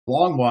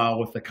long while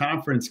with the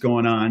conference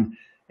going on,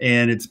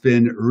 and it's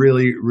been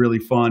really, really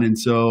fun. And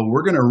so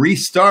we're going to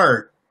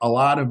restart a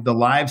lot of the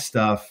live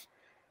stuff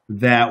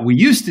that we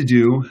used to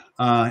do,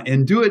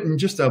 and do it in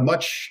just a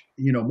much,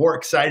 more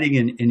exciting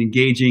and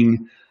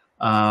engaging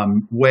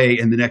way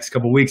in the next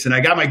couple of weeks. And I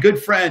got my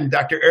good friend,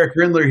 Dr. Eric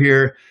Rindler,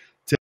 here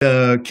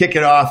to kick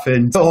it off.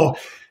 And so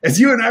as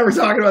you and I were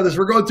talking about this,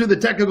 we're going through the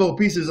technical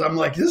pieces. I'm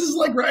like, this is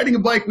like riding a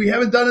bike. We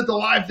haven't done it the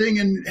live thing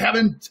and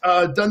haven't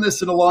done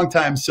this in a long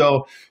time.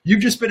 So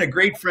you've just been a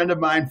great friend of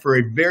mine for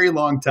a very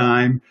long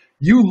time.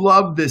 You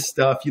love this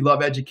stuff. You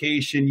love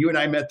education. You and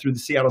I met through the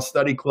Seattle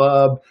Study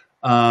Club.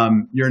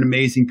 You're an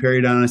amazing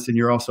periodontist, and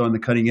you're also on the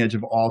cutting edge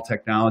of all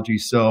technology.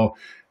 So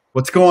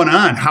what's going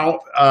on?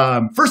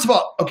 First of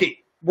all, okay,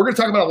 we're going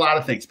to talk about a lot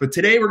of things, but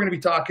today we're going to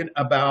be talking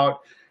about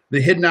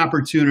the hidden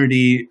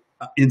opportunity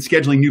in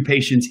scheduling new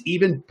patients,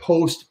 even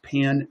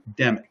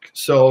post-pandemic.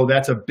 So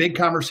that's a big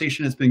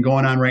conversation that's been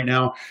going on right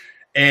now.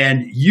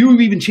 And you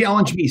even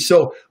challenged me.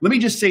 So let me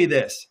just say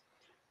this.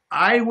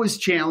 I was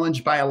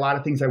challenged by a lot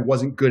of things I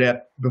wasn't good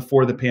at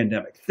before the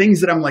pandemic. Things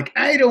that I'm like,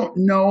 I don't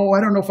know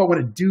if I want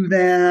to do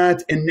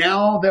that. And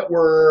now that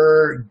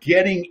we're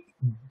getting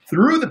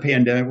through the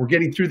pandemic, we're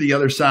getting through the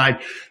other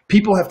side,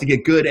 people have to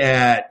get good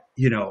at,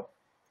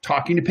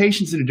 talking to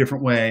patients in a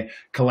different way,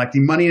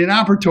 collecting money in an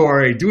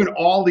operatory, doing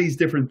all these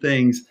different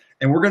things.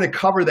 And we're going to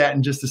cover that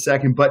in just a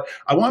second. But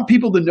I want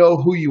people to know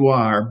who you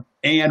are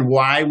and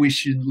why we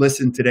should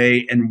listen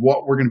today and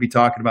what we're going to be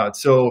talking about.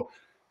 So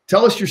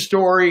tell us your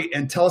story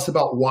and tell us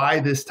about why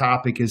this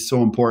topic is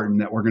so important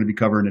that we're going to be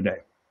covering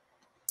today.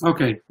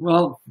 Okay.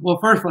 Well,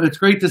 first of all, it's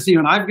great to see you.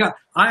 And I've got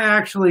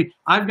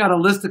a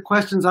list of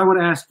questions I want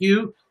to ask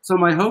you. So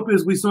my hope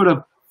is we sort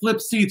of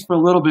flip seats for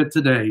a little bit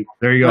today.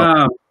 There you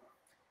go.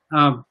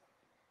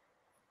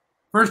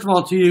 First of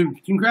all, to you,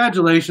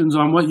 congratulations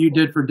on what you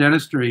did for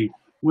dentistry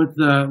with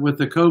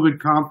the COVID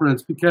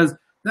conference, because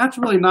that's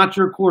really not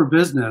your core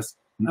business.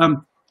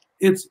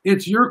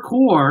 It's your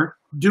core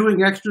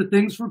doing extra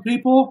things for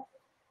people,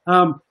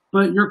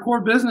 but your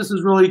core business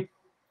is really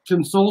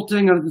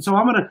consulting. And so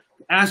I'm going to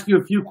ask you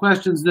a few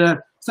questions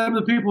that some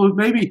of the people who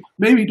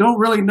maybe don't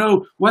really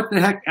know what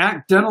the heck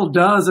Act Dental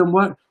does and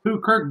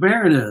who Kirk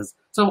Barrett is.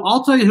 So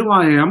I'll tell you who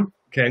I am.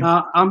 Okay.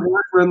 I'm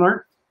Eric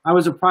Rindler. I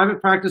was a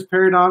private practice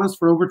periodontist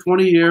for over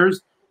 20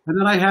 years. And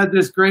then I had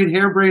this great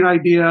harebrained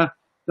idea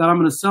that I'm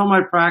going to sell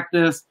my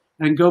practice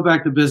and go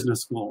back to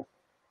business school.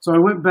 So I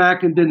went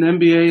back and did an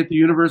MBA at the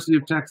University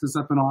of Texas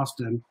up in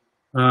Austin,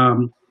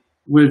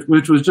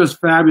 which was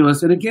just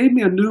fabulous. And it gave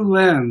me a new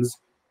lens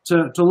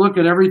to look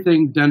at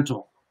everything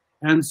dental.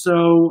 And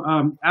so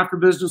after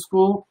business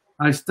school,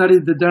 I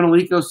studied the dental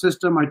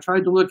ecosystem. I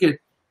tried to look at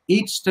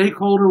each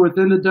stakeholder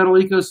within the dental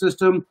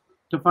ecosystem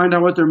to find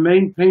out what their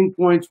main pain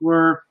points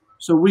were,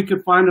 so we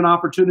could find an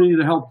opportunity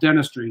to help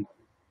dentistry.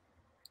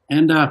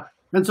 And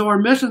so our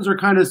missions are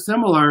kind of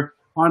similar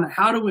on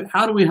how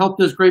do we help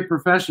this great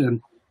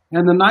profession.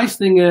 And the nice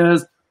thing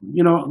is,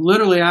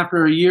 literally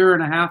after a year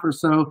and a half or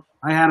so,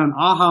 I had an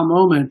aha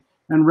moment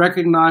and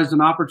recognized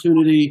an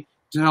opportunity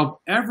to help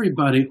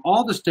everybody,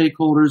 all the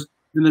stakeholders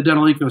in the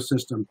dental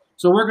ecosystem.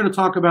 So we're going to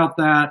talk about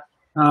that.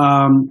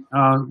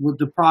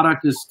 The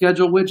product is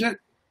Schedule Widget.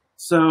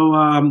 So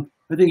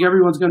I think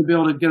everyone's going to be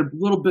able to get a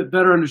little bit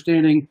better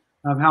understanding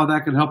of how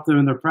that can help them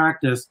in their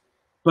practice.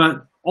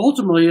 But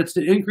ultimately, it's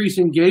to increase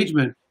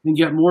engagement and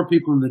get more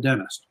people in the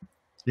dentist.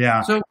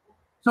 Yeah. So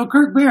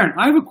Kirk Barrett,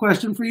 I have a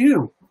question for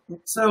you.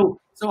 So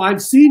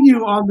I've seen you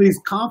on these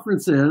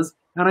conferences,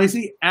 and I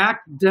see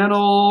Act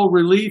Dental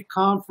Relief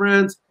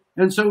Conference.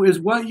 And so is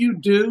what you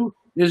do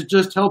is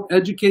just help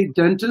educate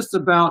dentists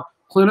about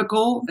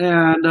clinical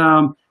and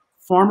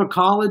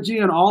pharmacology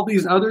and all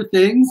these other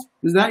things?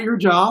 Is that your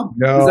job?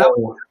 No. Is that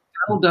what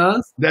dental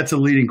does? That's a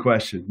leading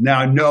question.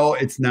 Now, no,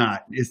 it's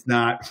not. It's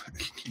not.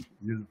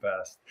 You're the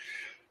best.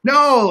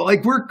 No,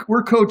 like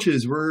we're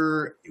coaches.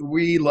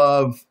 We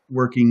love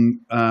working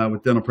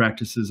with dental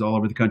practices all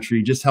over the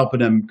country, just helping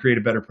them create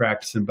a better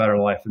practice and better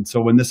life. And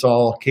so when this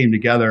all came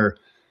together,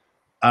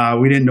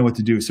 we didn't know what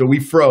to do. So we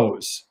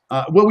froze.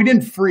 Well, we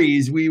didn't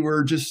freeze. We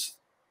were just,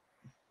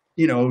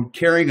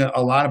 caring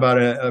a lot about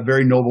a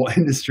very noble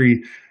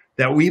industry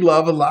that we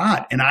love a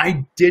lot. And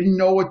I didn't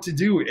know what to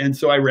do. And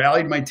so I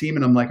rallied my team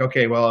and I'm like,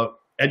 okay, well,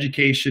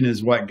 education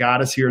is what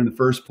got us here in the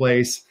first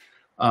place.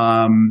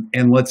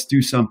 And let's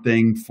do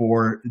something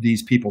for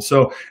these people.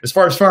 So as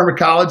far as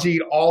pharmacology,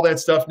 all that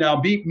stuff,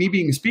 now me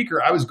being a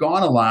speaker, I was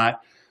gone a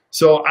lot.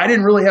 So I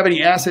didn't really have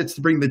any assets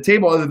to bring to the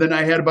table other than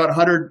I had about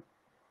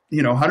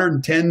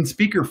 110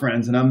 speaker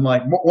friends. And I'm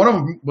like, one of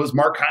them was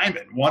Mark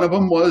Hyman. One of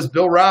them was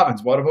Bill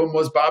Robbins. One of them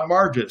was Bob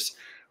Margis.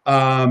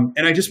 And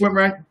I just went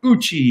right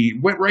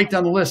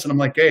down the list. And I'm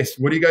like, guys,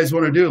 what do you guys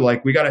want to do?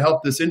 Like, we got to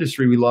help this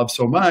industry we love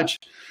so much.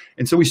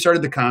 And so we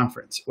started the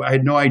conference. I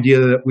had no idea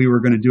that we were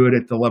going to do it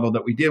at the level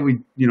that we did.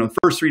 The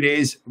first 3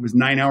 days, it was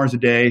 9 hours a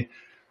day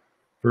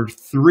for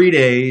 3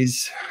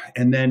 days.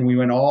 And then we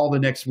went all the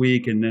next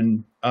week. And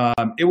then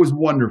it was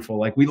wonderful.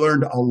 Like, we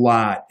learned a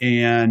lot.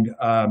 And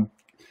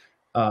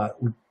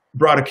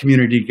brought a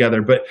community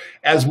together. But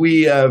as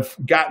we have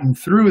gotten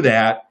through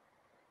that,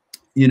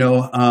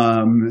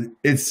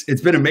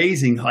 it's been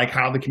amazing, like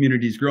how the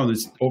community's grown.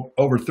 There's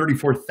over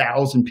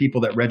 34,000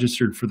 people that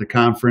registered for the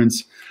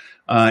conference.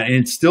 And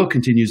it still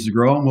continues to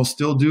grow, and we'll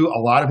still do a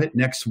lot of it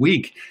next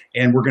week.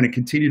 And we're going to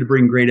continue to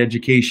bring great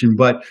education.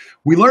 But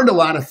we learned a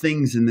lot of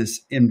things in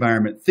this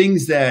environment,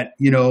 things that,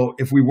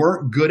 if we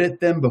weren't good at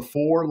them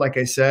before, like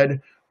I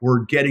said,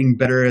 we're getting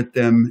better at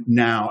them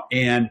now.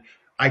 And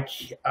I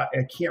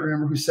can't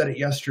remember who said it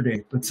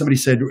yesterday, but somebody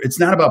said, it's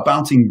not about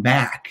bouncing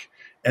back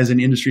as an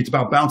industry, it's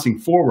about bouncing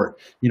forward.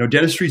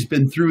 Dentistry's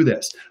been through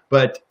this,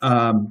 but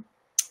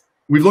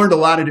we've learned a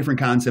lot of different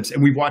concepts,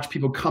 and we've watched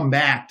people come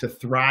back to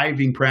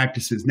thriving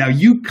practices. Now,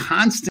 you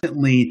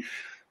constantly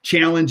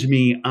challenge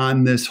me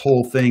on this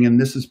whole thing, and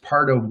this is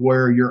part of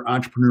where your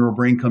entrepreneurial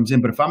brain comes in.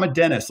 But if I'm a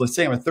dentist, let's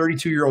say I'm a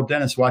 32-year-old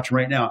dentist watching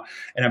right now,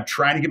 and I'm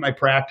trying to get my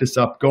practice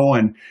up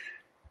going,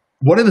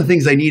 one of the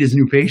things I need is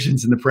new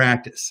patients in the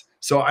practice.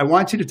 So I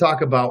want you to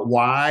talk about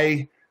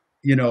why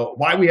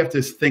we have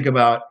to think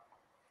about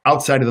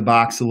outside of the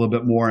box a little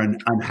bit more on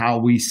how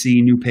we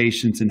see new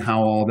patients and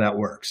how all that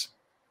works.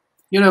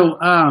 There's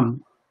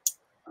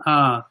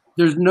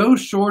no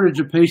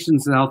shortage of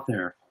patients out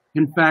there.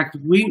 In fact,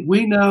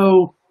 we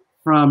know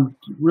from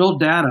real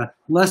data,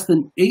 less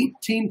than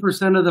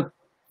 18% of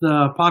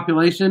the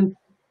population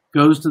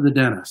goes to the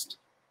dentist.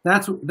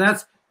 That's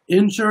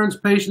insurance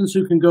patients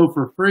who can go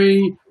for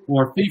free,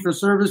 or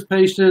fee-for-service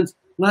patients.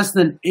 Less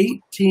than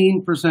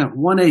 18%,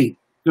 1/8,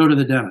 go to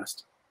the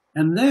dentist.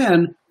 And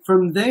then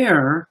from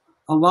there,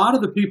 a lot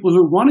of the people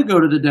who want to go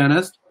to the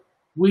dentist,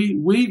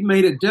 we've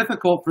made it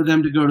difficult for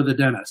them to go to the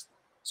dentist.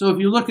 So if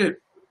you look at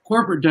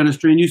corporate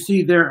dentistry and you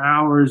see their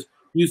hours,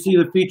 you see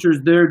the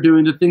features they're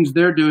doing, the things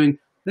they're doing,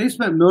 they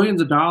spent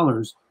millions of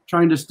dollars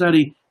trying to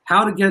study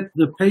how to get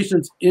the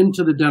patients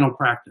into the dental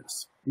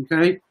practice,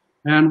 okay?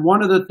 And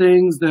one of the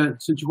things that,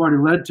 since you've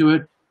already led to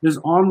it, is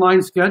online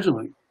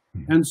scheduling.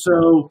 And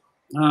so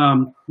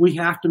we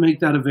have to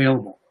make that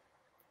available.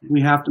 We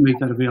have to make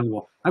that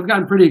available. I've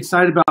gotten pretty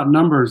excited about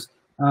numbers.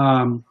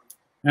 And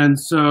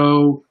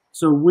so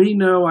we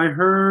know, I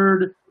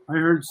heard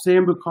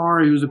Sam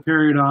Bukhari, who's a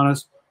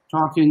periodontist,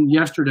 talking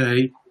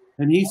yesterday,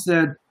 and he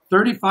said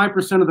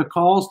 35% of the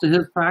calls to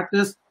his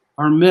practice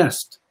are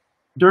missed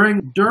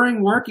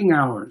during working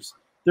hours.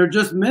 They're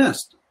just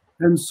missed.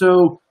 And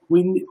so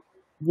we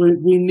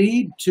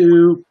need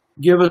to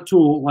give a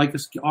tool like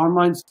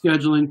online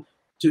scheduling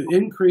to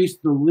increase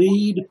the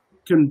lead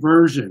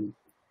conversion.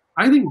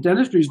 I think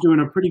dentistry is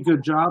doing a pretty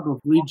good job of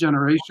lead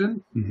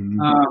generation.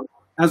 Mm-hmm.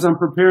 As I'm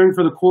preparing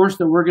for the course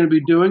that we're going to be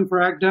doing for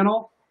Act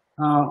Dental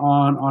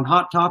on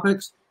hot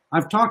topics,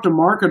 I've talked to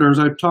marketers.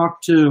 I've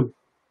talked to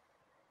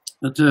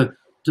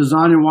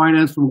Zanya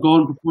Winans from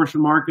Golden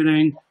Proportion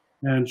Marketing,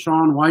 and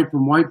Sean White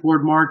from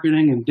Whiteboard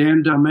Marketing, and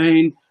Dan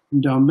Domain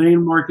from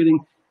Domain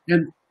Marketing.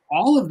 And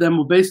all of them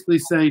will basically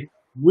say,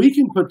 we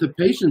can put the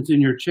patients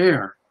in your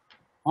chair.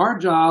 Our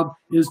job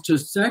is to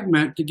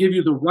segment, to give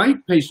you the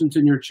right patients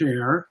in your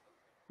chair,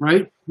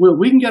 right?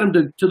 We can get them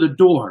to the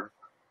door,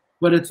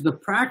 but it's the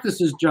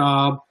practice's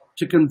job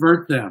to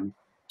convert them,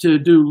 to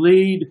do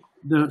lead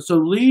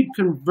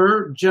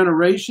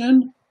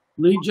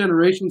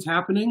generation's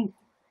happening,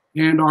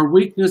 and our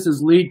weakness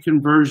is lead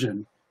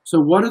conversion. So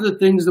what are the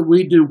things that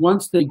we do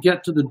once they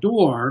get to the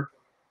door,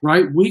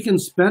 right? We can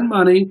spend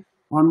money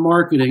on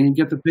marketing and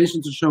get the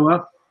patients to show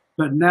up,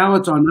 but now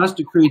it's on us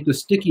to create the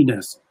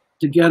stickiness,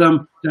 to get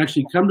them to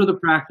actually come to the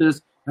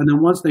practice, and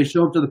then once they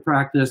show up to the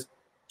practice,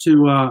 to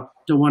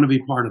want to be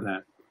part of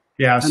that.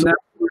 Yeah. And that's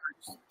where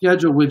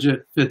Schedule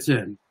Widget fits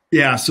in.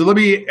 Yeah. So let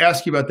me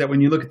ask you about that.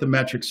 When you look at the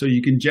metrics, so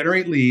you can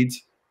generate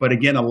leads, but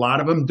again, a lot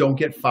of them don't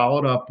get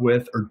followed up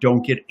with or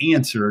don't get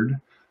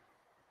answered.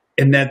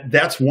 And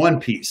that's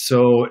one piece.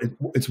 So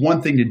it's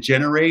one thing to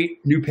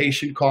generate new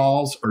patient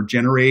calls or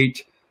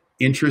generate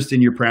interest in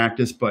your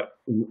practice, but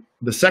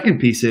the second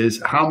piece is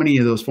how many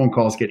of those phone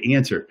calls get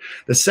answered.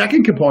 The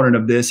second component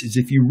of this is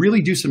if you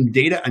really do some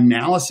data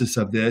analysis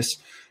of this,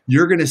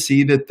 you're going to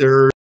see that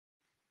there's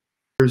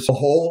a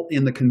hole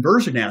in the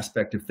conversion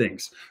aspect of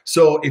things.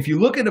 So if you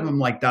look at them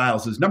like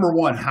dials, is number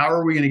one, how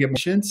are we going to get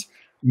patients?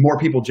 More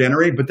people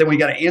generate, but then we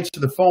got to answer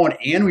the phone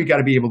and we got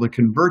to be able to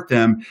convert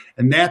them.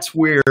 And that's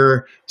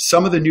where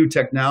some of the new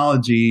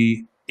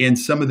technology and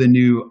some of the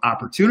new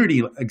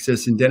opportunity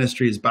exists in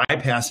dentistry, is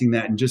bypassing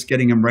that and just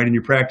getting them right in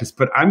your practice.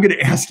 But I'm going to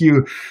ask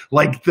you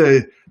like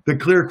the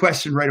clear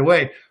question right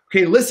away.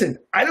 Okay, listen,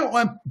 I don't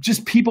want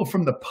just people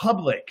from the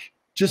public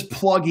just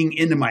plugging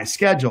into my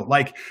schedule.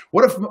 Like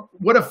what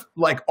if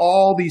like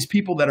all these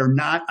people that are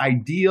not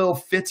ideal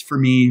fits for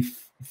me,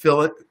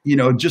 fill it,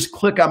 just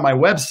click on my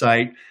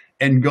website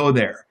and go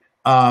there.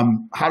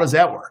 How does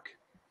that work?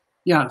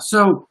 Yeah.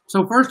 So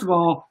first of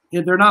all,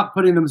 they're not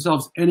putting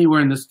themselves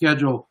anywhere in the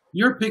schedule.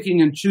 You're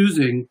picking and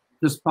choosing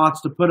the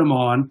spots to put them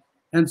on.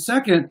 And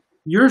second,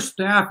 your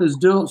staff is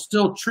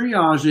still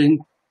triaging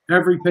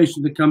every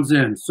patient that comes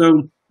in.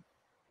 So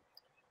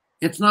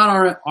it's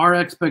not our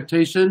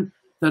expectation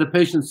that a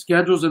patient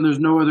schedules and there's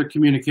no other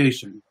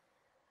communication.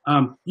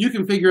 You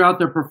can figure out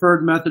their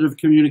preferred method of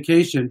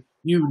communication.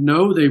 You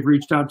know they've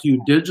reached out to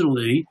you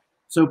digitally,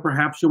 so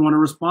perhaps you want to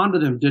respond to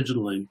them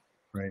digitally.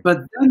 Right. But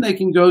then they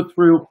can go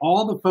through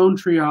all the phone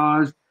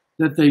triage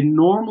that they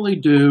normally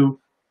do.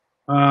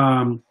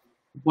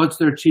 What's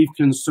their chief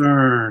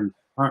concern?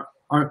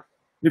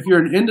 If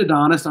you're an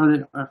endodontist,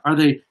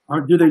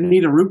 do they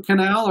need a root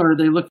canal, or are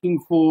they looking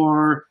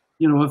for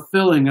a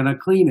filling and a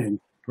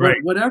cleaning? Right.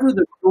 But whatever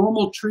the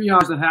normal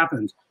triage that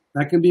happens,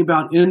 that can be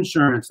about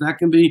insurance, that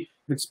can be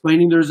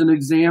explaining there's an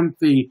exam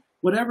fee,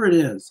 whatever it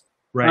is.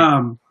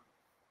 Right.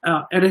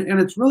 And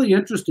it's really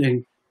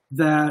interesting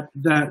that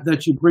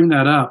you bring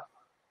that up,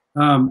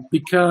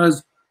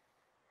 because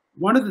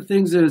one of the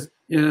things is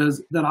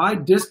that I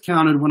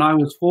discounted when I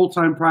was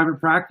full-time private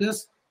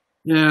practice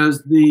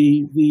is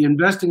the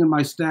investing in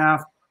my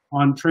staff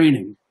on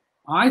training.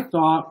 I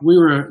thought we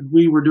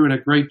were doing a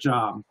great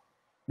job,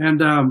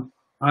 and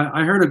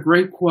I heard a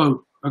great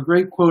quote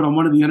on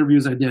one of the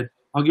interviews I did.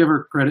 I'll give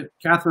her credit,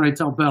 Catherine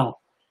Itel Belt,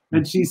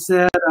 and she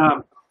said,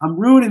 I'm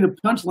ruining the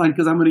punchline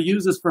because I'm going to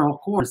use this for a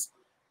course,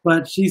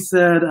 but she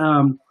said,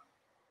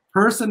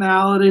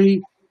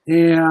 personality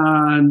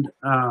and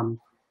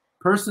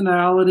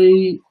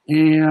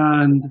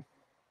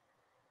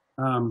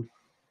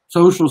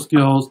social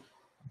skills.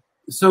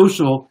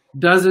 Social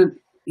doesn't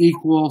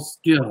equal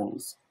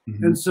skills.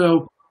 Mm-hmm. And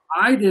so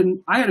I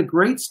had a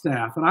great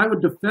staff, and I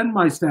would defend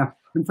my staff.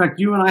 In fact,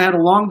 you and I had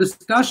a long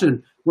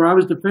discussion where I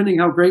was defending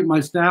how great my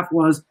staff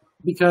was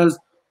because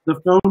the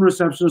phone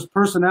receptionist's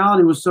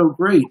personality was so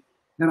great.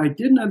 And I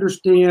didn't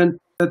understand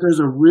that there's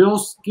a real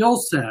skill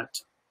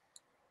set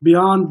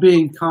beyond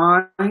being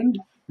kind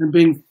and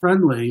being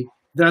friendly,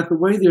 that the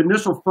way the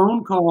initial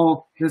phone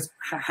call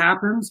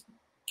happens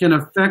can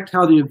affect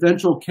how the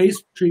eventual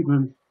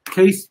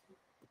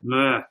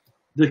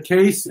the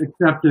case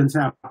acceptance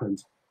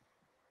happens.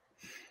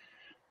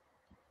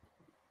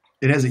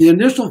 It has the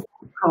initial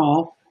phone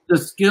call, the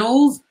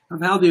skills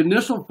of how the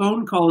initial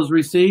phone call is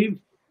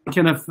received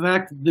can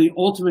affect the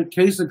ultimate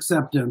case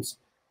acceptance,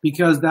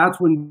 because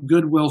that's when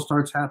goodwill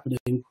starts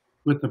happening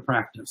with the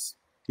practice.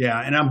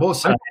 Yeah, and on both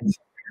sides.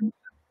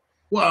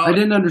 Well, I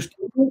didn't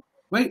understand it.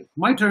 Wait,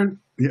 my turn.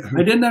 Yeah.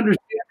 I didn't understand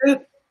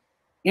it,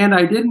 and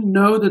I didn't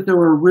know that there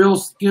were real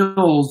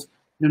skills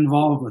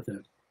involved with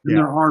it. And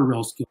there are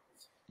real skills.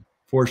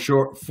 For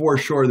sure,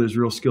 there's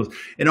real skills.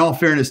 In all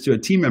fairness to a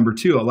team member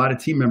too, a lot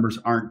of team members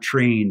aren't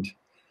trained,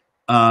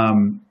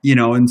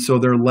 and so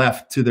they're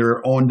left to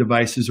their own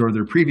devices or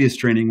their previous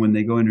training when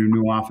they go into a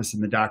new office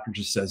and the doctor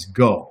just says,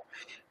 go.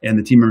 And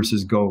the team member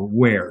says, go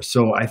where?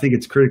 So I think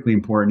it's critically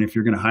important. If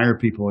you're going to hire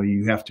people,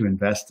 you have to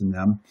invest in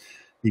them.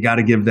 You got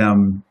to give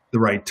them the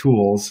right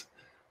tools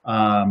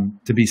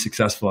to be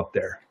successful up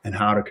there and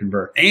how to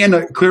convert, and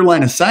a clear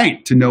line of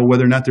sight to know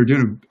whether or not they're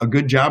doing a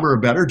good job or a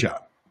better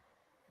job.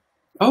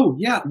 Oh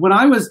yeah. When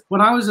I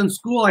was in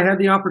school, I had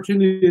the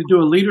opportunity to do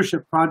a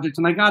leadership project,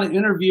 and I got to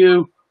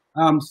interview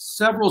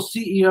several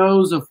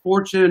CEOs of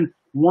Fortune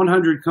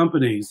 100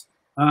 companies.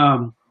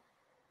 And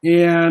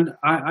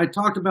I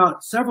talked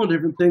about several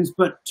different things,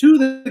 but two of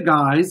the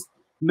guys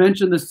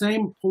mentioned the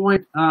same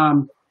point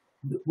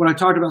when I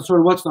talked about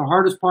sort of what's the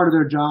hardest part of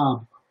their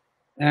job.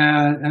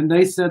 And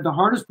they said the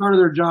hardest part of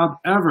their job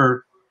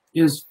ever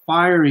is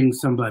firing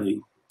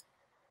somebody.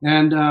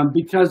 And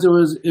because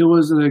it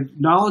was an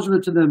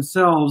acknowledgement to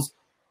themselves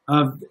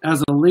of,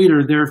 as a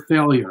leader, their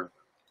failure.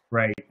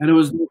 Right. And it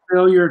was the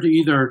failure to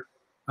either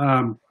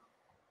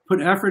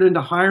put effort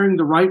into hiring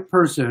the right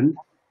person,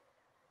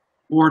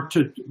 or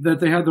that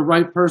they had the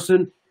right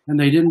person and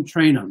they didn't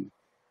train them.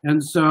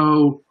 And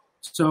so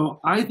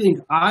I think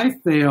I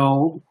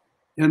failed,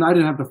 and I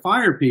didn't have to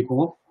fire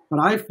people, but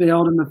I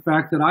failed in the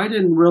fact that I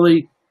didn't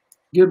really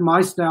give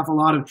my staff a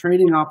lot of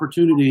training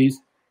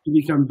opportunities to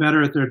become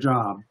better at their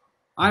job.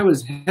 I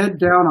was head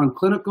down on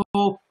clinical,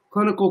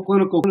 and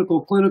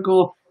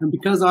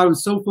because I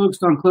was so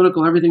focused on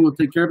clinical, everything will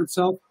take care of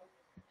itself.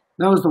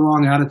 That was the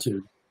wrong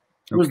attitude.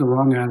 It was the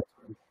wrong attitude.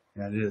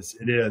 Yeah, it is.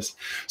 It is.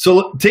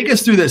 So take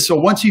us through this. So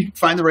once you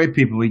find the right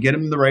people, you get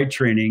them the right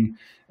training,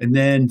 and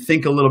then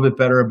think a little bit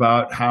better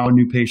about how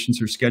new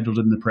patients are scheduled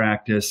in the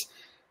practice.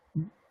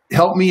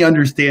 Help me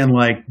understand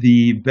like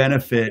the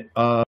benefit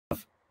of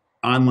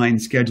online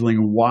scheduling,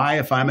 and why,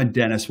 if I'm a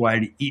dentist,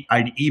 why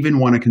I'd even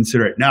want to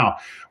consider it. Now,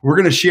 we're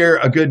going to share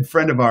a good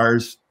friend of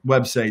ours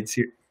website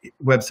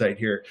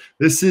here.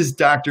 This is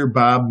Dr.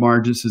 Bob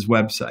Margis's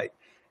website.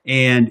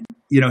 And,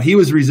 he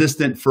was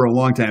resistant for a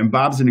long time.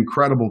 Bob's an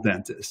incredible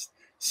dentist.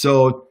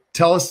 So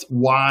tell us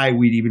why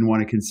we'd even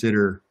want to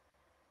consider,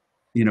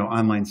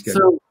 online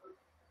scheduling.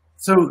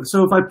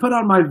 So if I put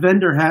on my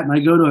vendor hat and I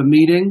go to a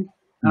meeting,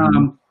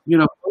 most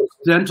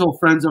dental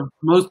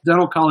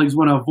colleagues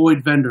want to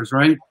avoid vendors,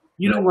 right?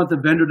 You don't want the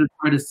vendor to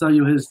try to sell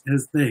you his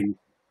thing.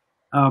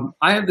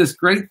 I have this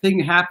great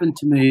thing happen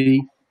to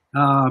me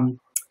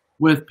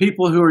with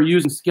people who are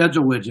using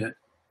Schedule Widget.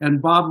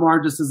 And Bob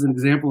Margis is an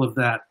example of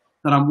that.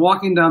 That I'm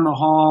walking down the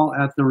hall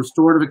at the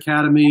Restorative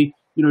Academy,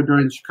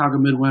 during the Chicago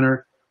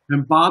Midwinter,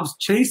 and Bob's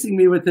chasing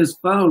me with his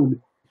phone,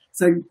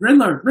 saying,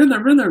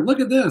 Rindler, look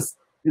at this.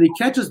 And he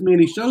catches me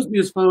and he shows me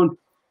his phone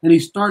and he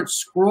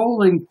starts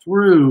scrolling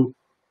through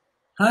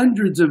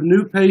hundreds of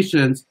new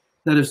patients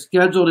that have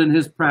scheduled in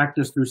his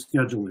practice through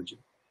Schedule Widget.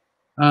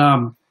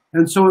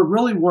 And so it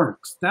really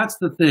works. That's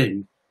the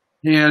thing.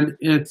 And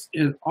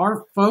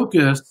our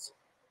focus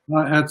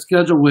at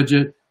Schedule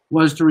Widget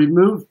was to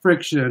remove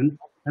friction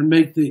and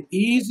make the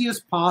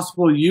easiest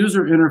possible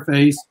user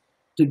interface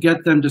to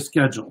get them to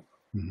schedule.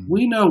 Mm-hmm.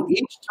 We know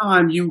each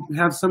time you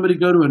have somebody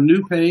go to a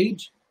new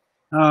page,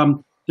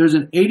 there's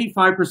an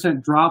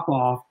 85% drop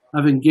off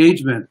of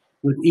engagement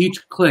with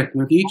each click,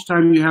 with each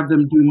time you have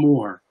them do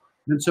more.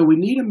 And so we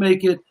need to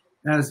make it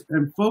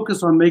and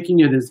focus on making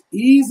it as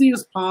easy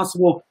as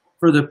possible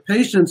for the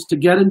patients to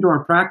get into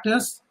our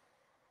practice.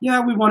 Yeah,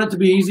 we want it to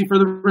be easy for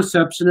the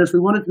receptionist. We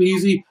want it to be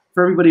easy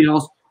for everybody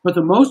else. But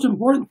the most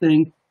important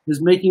thing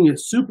is making it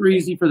super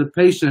easy for the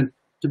patient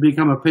to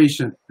become a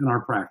patient in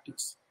our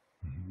practice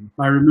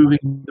by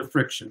removing the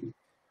friction.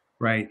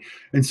 Right.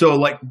 And so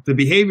like the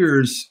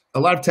behaviors, a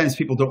lot of times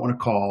people don't want to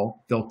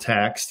call, they'll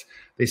text,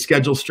 they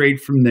schedule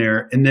straight from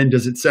there. And then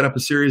does it set up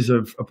a series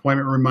of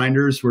appointment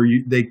reminders where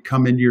they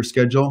come into your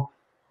schedule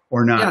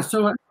or not? Yeah.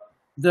 So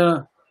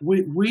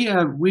we've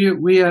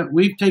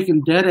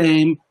taken dead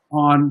aim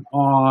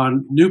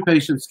on new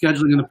patient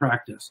scheduling in the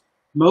practice.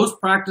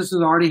 Most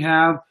practices already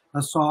have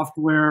a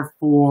software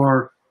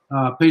for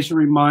patient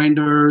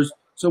reminders.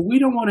 So we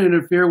don't want to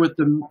interfere with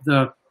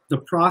the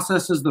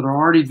processes that are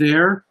already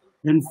there.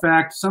 In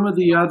fact, some of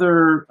the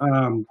other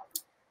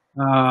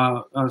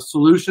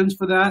solutions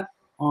for that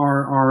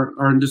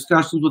are in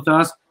discussions with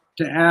us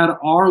to add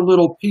our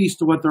little piece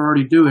to what they're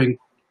already doing.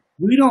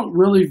 We don't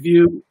really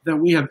view that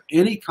we have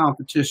any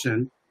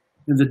competition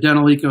in the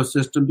dental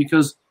ecosystem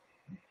because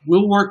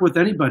we'll work with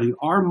anybody.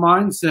 Our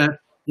mindset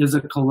is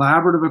a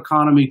collaborative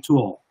economy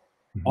tool.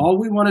 Mm-hmm. All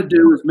we want to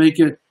do is make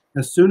it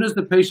as soon as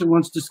the patient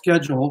wants to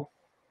schedule,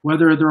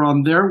 whether they're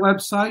on their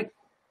website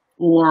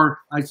or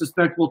I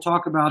suspect we'll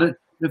talk about it,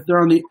 if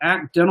they're on the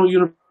ACT Dental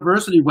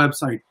University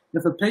website.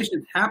 If a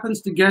patient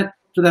happens to get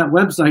to that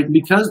website,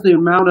 because the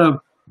amount of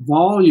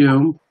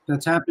volume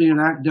that's happening at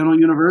ACT Dental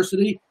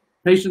University,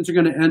 patients are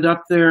going to end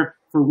up there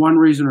for one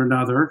reason or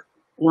another.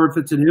 Or if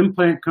it's an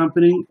implant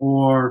company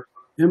or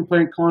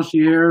implant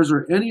concierge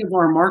or any of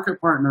our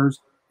market partners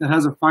that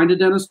has a Find a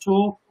Dentist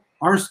tool,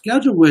 our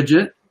Schedule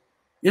Widget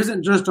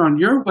isn't just on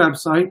your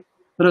website,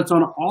 but it's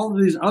on all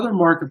of these other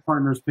market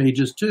partners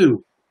pages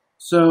too.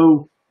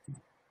 So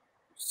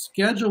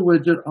Schedule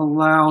Widget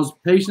allows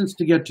patients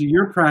to get to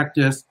your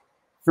practice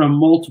from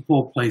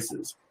multiple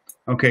places.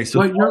 Okay,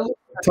 so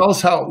tell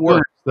us how it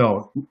works,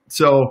 though.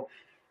 So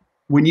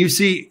when you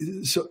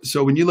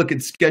when you look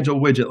at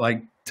Schedule Widget,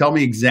 like tell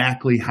me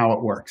exactly how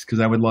it works, because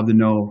I would love to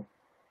know.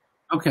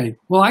 Okay,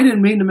 well, I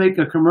didn't mean to make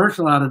a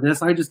commercial out of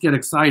this. I just get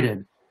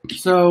excited.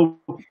 So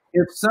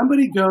if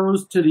somebody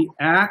goes to the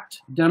ACT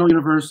Dental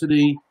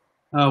University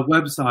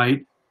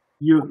website,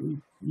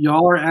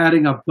 y'all are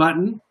adding a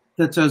button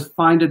that says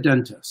Find a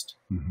Dentist.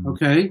 Mm-hmm.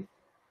 Okay.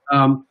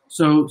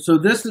 So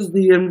this is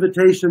the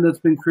invitation that's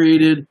been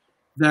created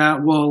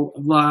that will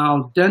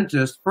allow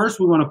dentists. First,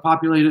 we want to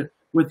populate it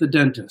with the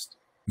dentist.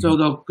 Mm-hmm. So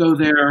they'll go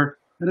there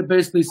and it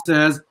basically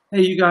says,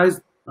 hey, you guys,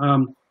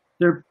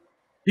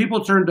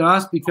 people turn to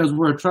us because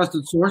we're a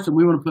trusted source and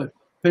we want to put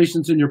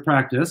patients in your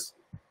practice.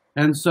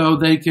 And so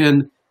they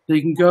can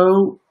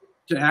go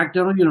to ACT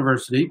Dental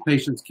University,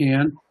 patients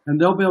can, and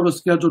they'll be able to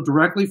schedule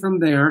directly from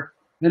there.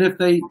 And if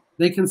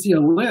they can see a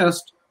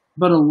list,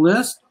 but a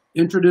list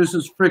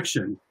introduces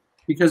friction,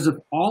 because if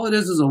all it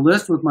is a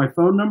list with my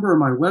phone number or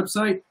my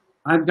website,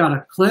 I've got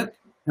to click.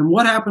 And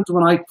what happens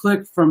when I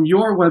click from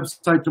your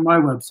website to my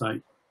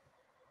website?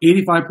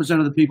 85%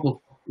 of the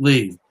people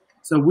leave.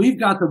 So we've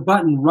got the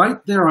button right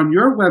there on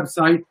your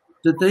website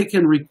that they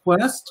can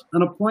request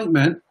an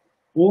appointment,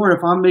 or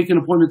if I'm making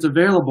appointments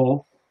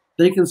available,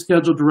 they can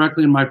schedule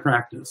directly in my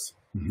practice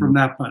from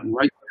that button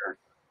right there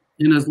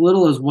in as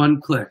little as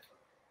one click.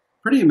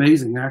 Pretty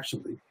amazing,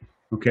 actually.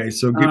 Okay,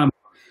 so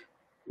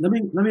let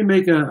me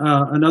make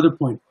another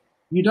point.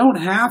 You don't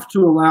have to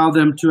allow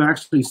them to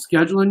actually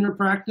schedule in your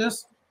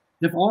practice.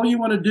 If all you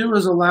want to do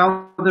is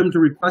allow them to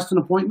request an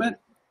appointment,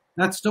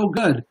 that's still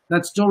good.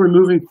 That's still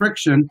removing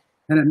friction,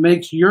 and it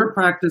makes your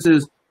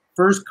practice's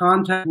first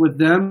contact with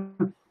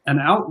them an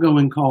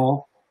outgoing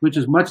call, which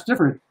is much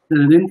different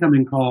than an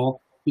incoming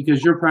call,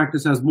 because your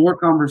practice has more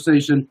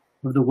conversation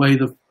of the way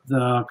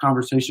the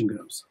conversation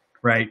goes.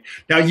 Right.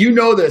 Now, you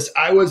know this.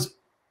 I was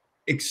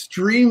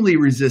extremely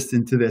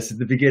resistant to this at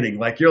the beginning.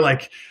 Like, you're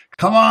like,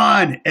 come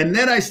on. And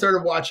then I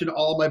started watching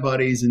all my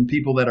buddies and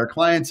people that are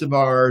clients of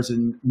ours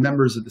and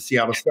members of the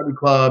Seattle Study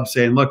Club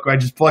saying, look, I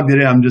just plugged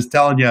it in. I'm just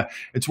telling you,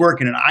 it's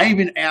working. And I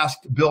even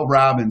asked Bill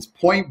Robbins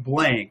point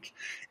blank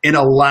in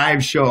a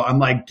live show. I'm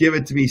like, give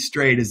it to me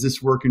straight. Is this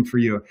working for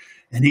you?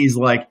 And he's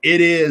like, it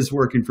is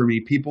working for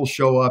me. People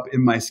show up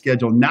in my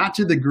schedule, not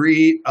to the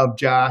degree of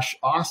Josh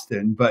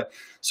Austin. But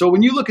so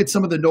when you look at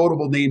some of the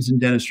notable names in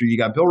dentistry, you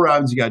got Bill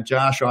Robbins, you got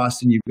Josh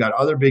Austin, you've got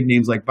other big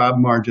names like Bob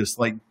Margis.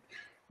 Like,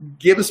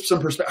 give us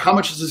some perspective. How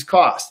much does this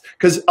cost?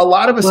 Because a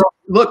lot of us,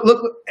 look,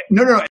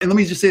 no. And let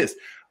me just say this.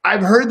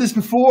 I've heard this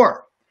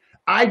before.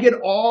 I get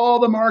all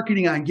the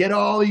marketing on, get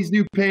all these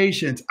new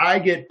patients. I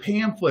get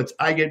pamphlets.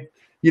 I get,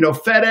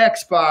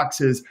 FedEx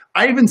boxes.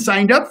 I even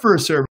signed up for a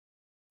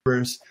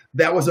service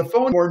that was a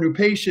phone for new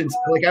patients.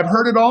 Like, I've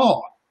heard it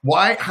all.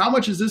 Why? How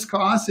much does this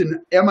cost? And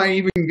am I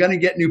even going to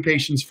get new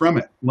patients from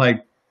it?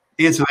 Like,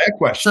 answer that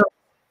question.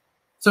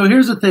 So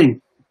here's the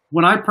thing.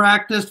 When I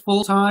practiced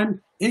full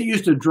time, it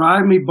used to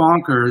drive me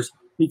bonkers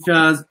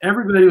because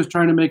everybody was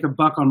trying to make a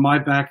buck on my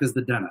back as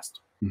the dentist,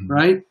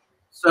 right?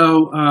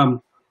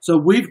 So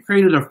we've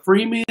created a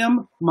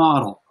freemium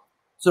model.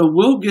 So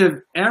we'll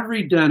give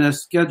every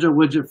dentist Schedule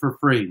Widget for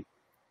free.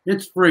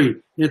 It's free.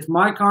 It's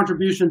my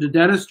contribution to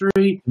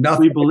dentistry.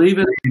 Nothing we believe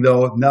in it.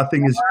 Though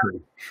nothing is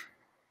free.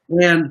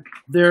 And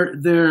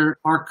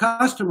our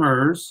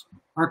customers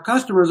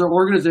are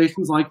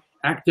organizations like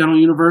Act Dental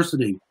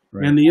University,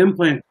 right, and the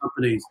implant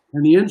companies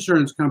and the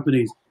insurance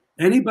companies.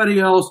 Anybody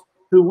else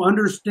who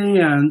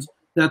understands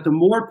that the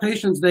more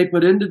patients they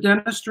put into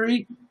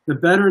dentistry, the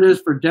better it is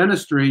for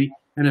dentistry.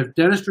 And if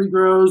dentistry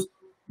grows,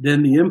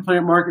 then the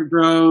implant market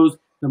grows,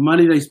 the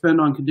money they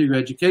spend on continuing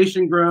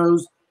education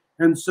grows.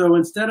 And so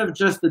instead of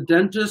just the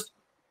dentist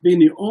being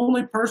the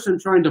only person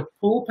trying to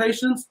pull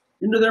patients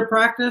into their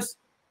practice,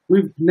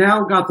 we've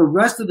now got the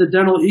rest of the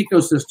dental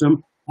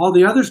ecosystem. All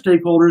the other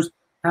stakeholders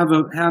have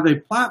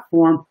a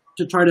platform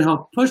to try to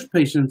help push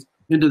patients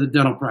into the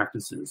dental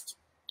practices.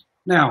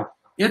 Now,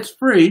 it's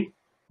free,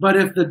 but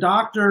if the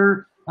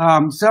doctor,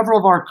 several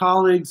of our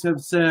colleagues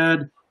have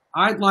said,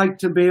 I'd like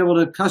to be able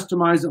to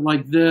customize it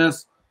like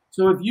this.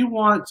 So if you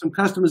want some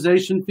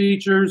customization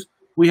features,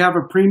 we have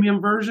a premium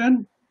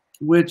version,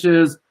 which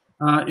is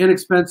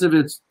inexpensive.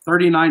 It's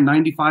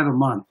 $39.95 a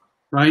month,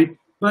 right?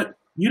 But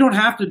you don't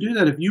have to do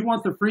that. If you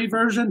want the free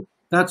version,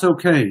 that's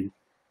okay.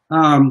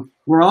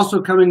 We're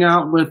also coming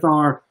out with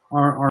our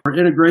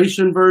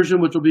integration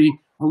version, which will be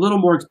a little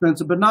more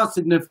expensive, but not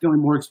significantly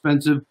more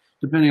expensive,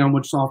 depending on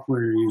which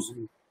software you're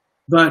using.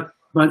 But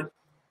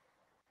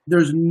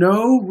there's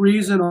no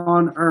reason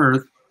on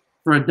earth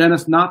for a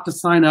dentist not to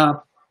sign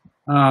up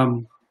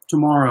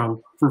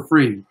tomorrow for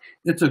free.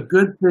 It's a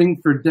good thing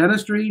for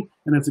dentistry,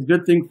 and it's a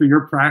good thing for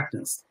your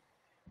practice.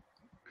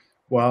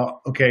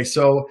 Well, okay.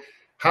 So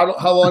how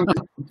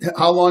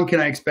long can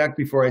I expect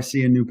before I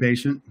see a new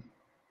patient?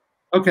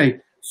 Okay.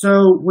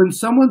 So when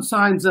someone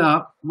signs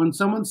up,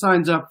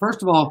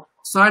 first of all,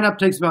 sign up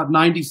takes about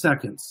 90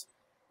 seconds.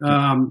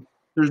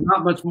 There's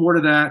not much more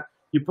to that.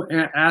 You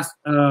ask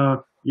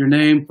your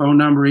name, phone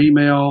number,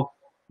 email.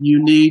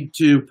 You need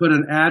to put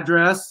an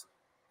address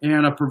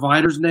and a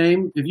provider's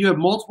name. If you have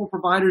multiple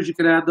providers, you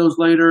can add those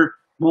later.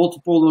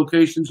 Multiple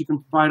locations, you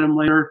can provide them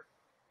later.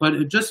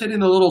 But just hitting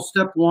the little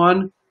step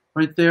one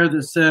right there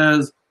that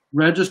says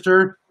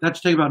register, that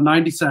should take about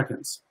 90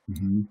 seconds.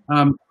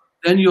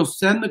 Then you'll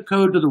send the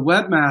code to the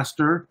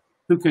webmaster,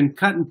 who can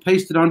cut and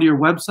paste it onto your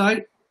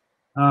website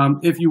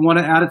if you want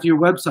to add it to your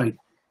website.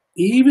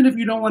 Even if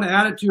you don't want to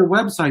add it to your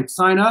website,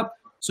 sign up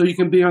so you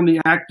can be on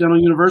the Act Dental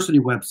University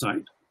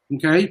website.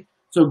 Okay?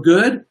 So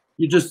good,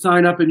 you just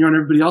sign up and you're on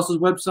everybody else's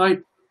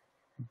website.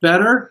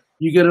 Better,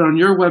 you get it on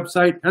your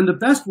website. And the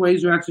best way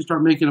is you actually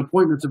start making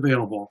appointments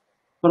available.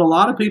 But a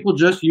lot of people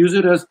just use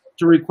it as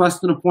to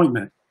request an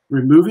appointment,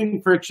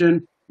 removing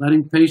friction,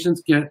 letting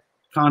patients get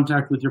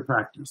contact with your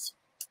practice.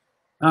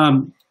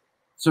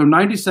 So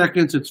 90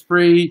 seconds, it's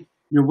free.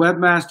 Your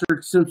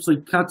webmaster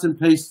simply cuts and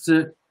pastes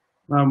it.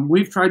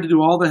 We've tried to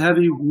do all the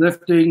heavy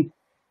lifting.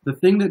 The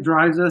thing that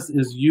drives us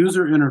is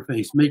user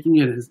interface, making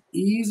it as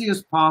easy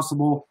as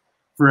possible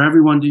for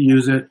everyone to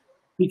use it.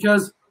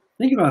 Because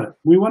think about it,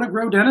 we want to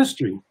grow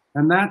dentistry,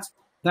 and that's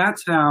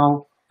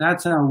how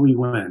we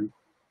win.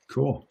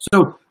 Cool.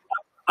 So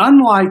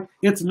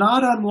it's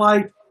not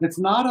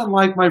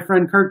unlike my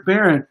friend Kirk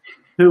Barrett,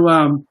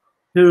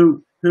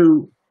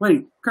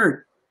 wait,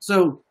 Kirk.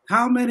 So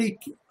how many?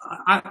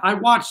 I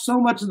watched so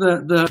much of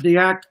the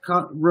ACT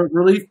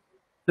relief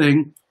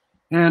thing,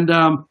 and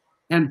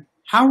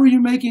how are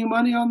you making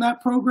money on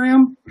that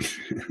program?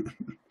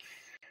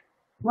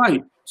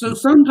 Right. So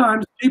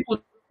sometimes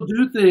people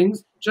do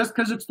things just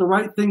because it's the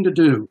right thing to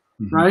do.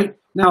 Right.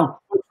 Now,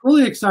 what's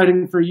really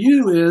exciting for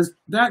you is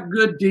that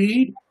good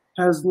deed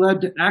has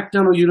led to Act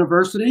Dental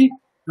University.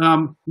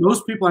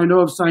 Most people I know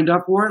have signed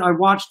up for it. I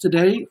watched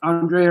today,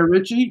 Andrea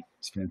Ritchie.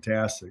 It's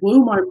fantastic.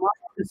 Blew my mind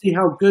to see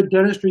how good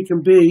dentistry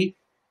can be.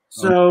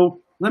 So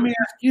let me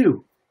ask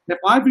you, if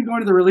I've been going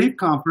to the Relief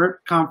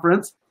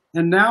Conference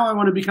and now I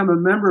want to become a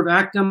member of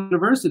Act Dental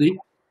University,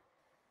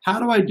 how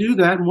do I do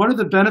that? And what are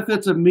the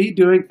benefits of me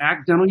doing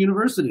Act Dental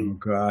University? Oh,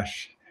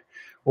 gosh.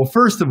 Well,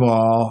 first of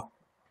all,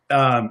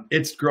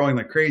 it's growing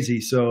like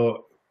crazy.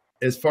 So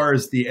as far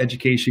as the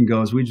education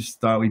goes, we just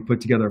thought we'd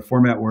put together a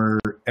format where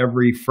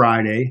every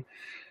Friday,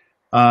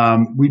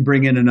 we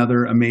bring in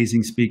another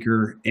amazing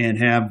speaker and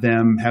have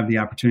them have the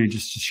opportunity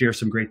just to share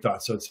some great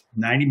thoughts. So it's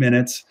 90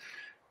 minutes,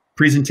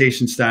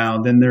 presentation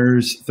style. Then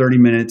there's 30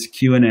 minutes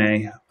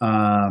Q&A.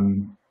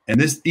 And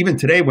this, even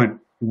today, went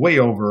way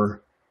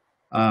over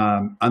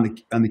on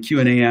the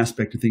Q&A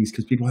aspect of things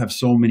because people have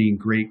so many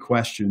great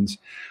questions.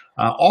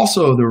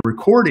 Also, the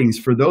recordings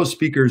for those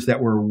speakers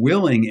that were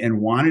willing and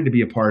wanted to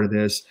be a part of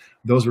this,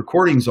 those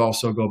recordings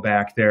also go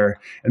back there.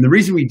 And the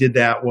reason we did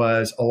that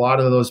was a lot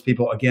of those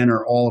people, again,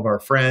 are all of our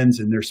friends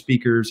and they're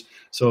speakers.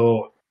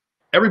 So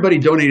everybody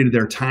donated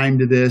their time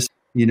to this,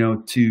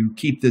 to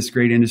keep this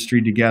great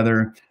industry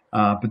together.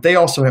 But they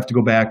also have to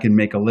go back and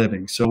make a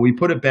living. So we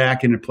put it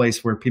back in a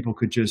place where people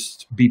could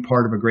just be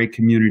part of a great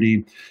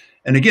community.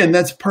 And again,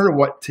 that's part of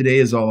what today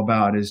is all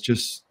about, is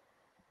just,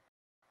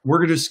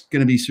 we're just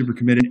going to be super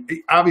committed.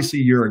 Obviously,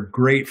 you're a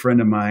great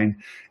friend of mine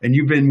and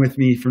you've been with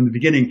me from the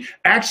beginning.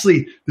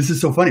 Actually, this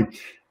is so funny.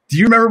 Do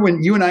you remember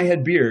when you and I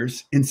had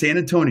beers in San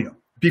Antonio?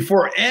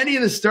 Before any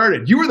of this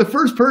started, you were the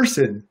first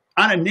person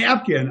on a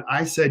napkin.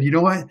 I said, you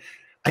know what?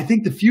 I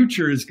think the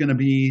future is going to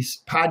be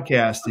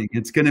podcasting.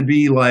 It's going to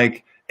be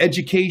like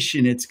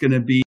education. It's going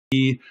to be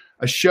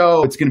a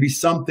show. It's going to be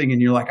something.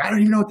 And you're like, I don't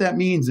even know what that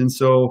means. And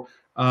so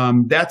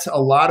that's a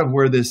lot of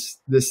where this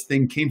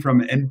thing came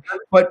from.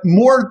 But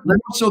more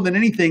so than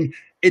anything,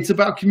 it's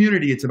about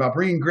community. It's about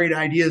bringing great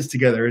ideas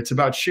together. It's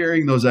about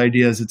sharing those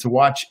ideas. It's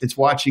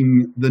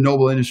watching the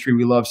noble industry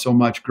we love so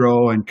much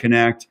grow and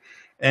connect.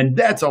 And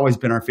that's always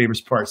been our favorite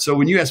part. So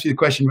when you asked me the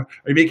question, are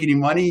you making any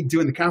money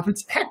doing the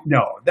conference? Heck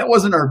no, that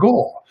wasn't our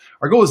goal.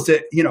 Our goal is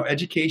to,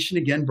 education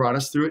again brought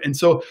us through it. And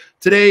so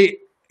today,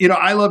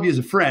 I love you as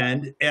a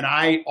friend, and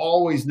I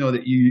always know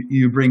that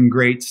you bring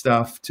great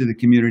stuff to the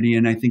community.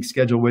 And I think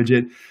Schedule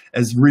Widget,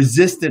 as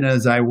resistant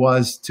as I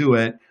was to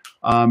it,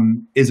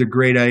 is a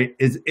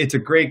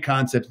great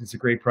concept. It's a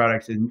great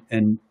product,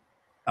 and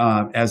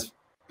as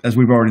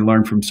we've already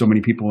learned from so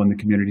many people in the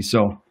community.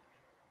 So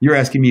you're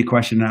asking me a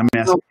question, and I'm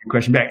asking you a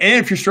question back. And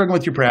if you're struggling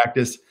with your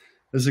practice,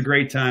 this is a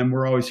great time.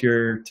 We're always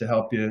here to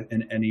help you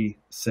in any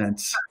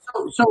sense.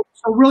 So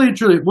really and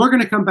truly, we're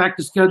going to come back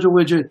to Schedule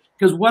Widget,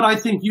 because what I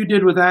think you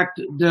did with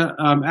Act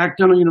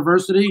Dental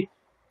University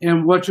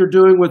and what you're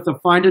doing with the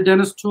Find a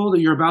Dentist tool that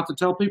you're about to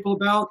tell people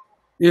about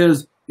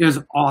is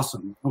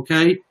awesome.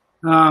 Okay,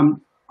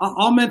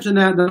 I'll mention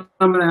that, and then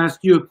I'm going to ask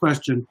you a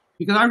question,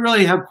 because I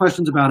really have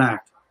questions about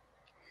Act.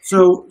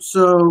 So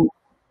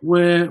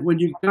when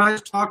you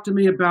guys talk to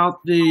me about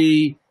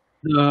the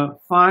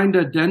Find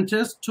a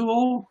Dentist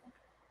tool,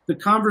 the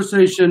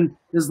conversation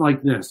is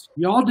like this.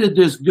 Y'all did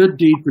this good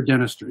deed for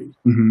dentistry,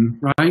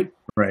 right?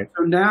 Right.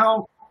 So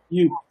now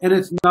you're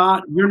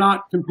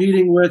not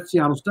competing with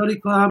Seattle Study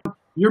Club.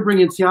 You're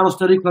bringing Seattle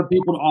Study Club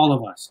people to all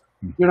of us.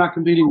 You're not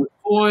competing with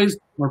Toys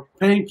or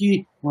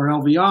Panky or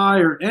LVI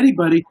or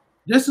anybody.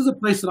 This is a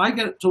place that I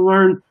get to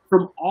learn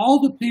from all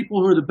the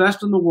people who are the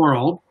best in the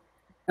world.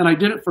 And I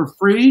did it for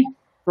free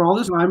for all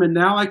this time. And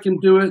now I can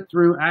do it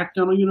through Act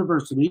Dental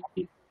University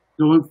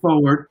going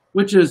forward,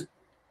 which is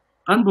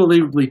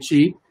unbelievably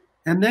cheap.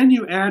 And then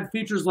you add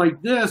features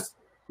like this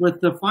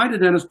with the Find a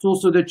Dentist tool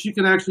so that you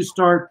can actually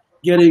start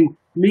getting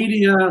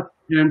media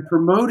and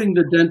promoting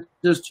the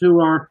dentists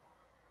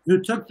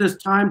who took this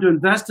time to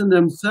invest in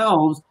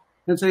themselves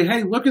and say,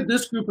 hey, look at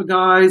this group of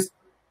guys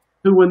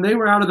who, when they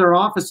were out of their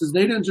offices,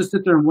 they didn't just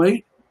sit there and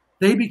wait.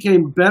 They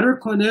became better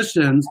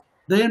clinicians.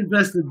 They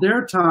invested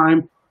their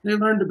time. They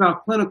learned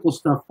about clinical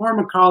stuff,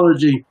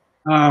 pharmacology,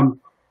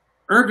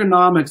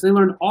 ergonomics. They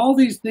learned all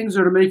these things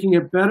that are making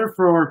it better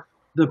for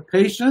the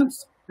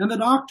patients and the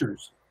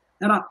doctors.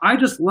 And I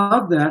just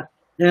love that.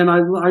 And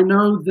I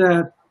know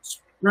that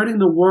spreading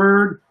the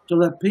word to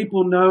let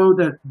people know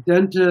that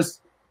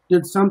dentists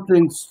did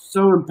something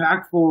so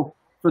impactful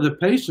for the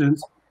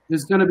patients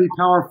is going to be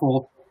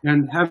powerful.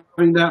 And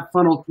having that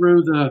funnel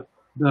through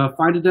the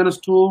Find a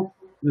Dentist tool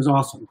is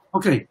awesome.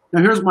 Okay,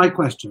 now here's my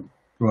question.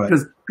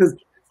 Because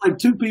it's like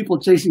two people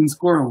chasing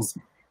squirrels.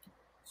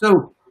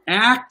 So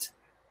ACT,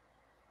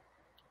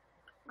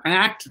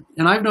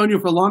 and I've known you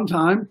for a long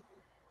time,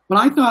 but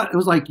I thought it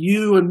was like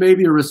you and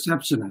maybe a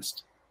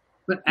receptionist.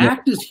 But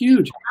ACT is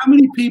huge. How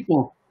many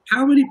people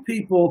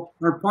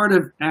are part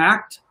of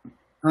ACT?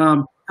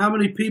 How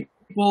many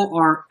people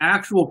are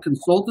actual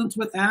consultants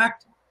with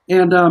ACT?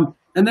 And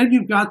then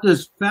you've got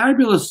this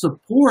fabulous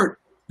support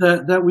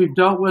that we've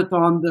dealt with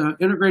on the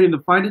integrating the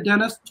Find a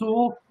Dentist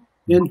tool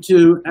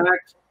into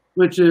ACT,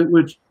 which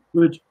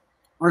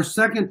are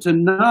second to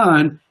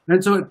none.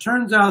 And so it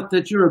turns out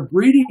that you're a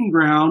breeding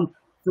ground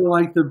for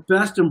like the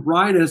best and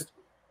brightest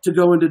to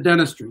go into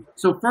dentistry.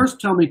 So first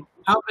tell me,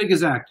 how big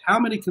is ACT? How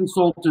many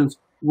consultants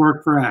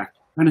work for ACT?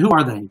 And who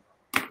are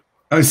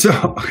they?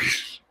 So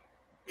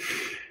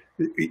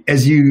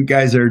as you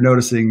guys are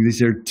noticing,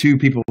 these are two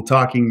people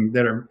talking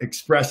that are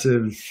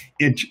expressive.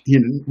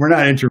 We're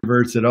not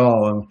introverts at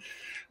all.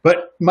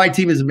 But my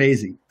team is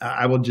amazing.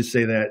 I will just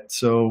say that.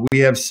 So we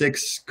have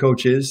 6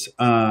 coaches.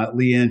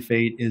 Leanne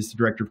Fate is the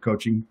director of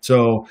coaching.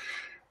 So,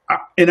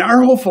 and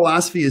our whole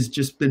philosophy has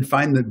just been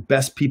find the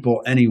best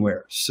people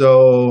anywhere.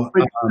 So,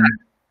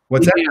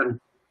 what's Leanne. that?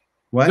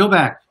 What? Go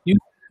back.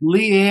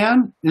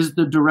 Leanne is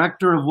the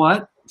director of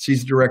what?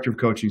 She's the director of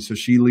coaching. So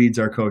she leads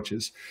our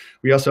coaches.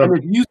 We also have.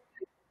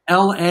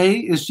 LA,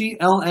 is she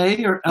LA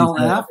or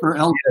LF or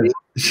LP?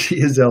 She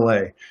is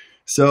LA.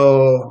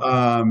 So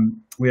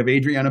we have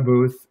Adriana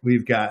Booth,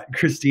 we've got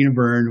Christina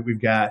Byrne,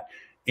 we've got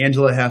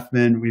Angela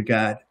Heffman, we've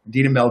got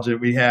Dina Melgit,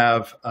 we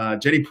have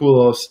Jenny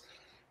Poulos,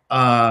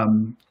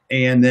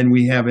 and then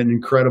we have an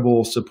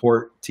incredible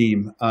support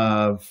team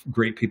of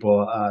great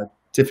people.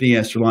 Tiffany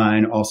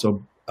Esterline,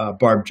 also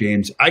Barb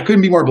James. I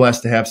couldn't be more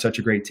blessed to have such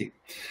a great team.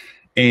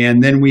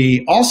 And then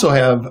we also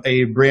have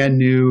a brand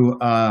new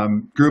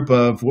group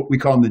of what we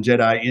call them the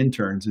Jedi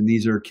interns. And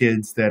these are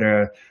kids that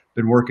have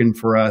been working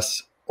for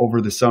us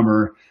over the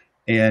summer.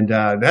 And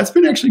that's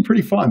been actually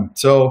pretty fun.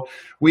 So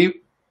we're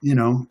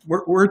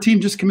a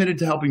team just committed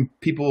to helping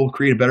people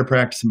create a better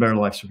practice and better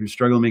life. So if you're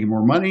struggling making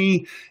more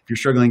money, if you're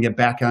struggling to get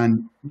back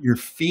on your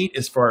feet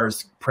as far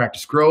as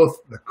practice growth,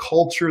 the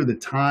culture, the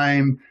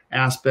time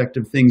aspect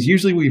of things,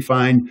 usually we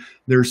find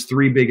there's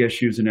three big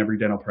issues in every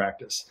dental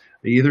practice.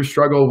 They either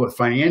struggle with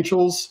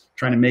financials,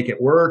 trying to make it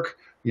work,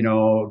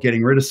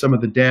 getting rid of some of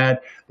the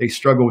debt. They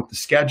struggle with the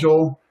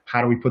schedule.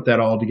 How do we put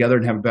that all together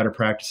and have a better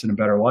practice and a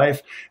better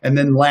life? And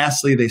then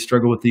lastly, they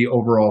struggle with the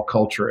overall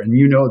culture. And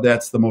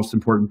that's the most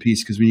important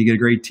piece, because when you get a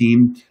great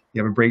team,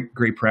 you have a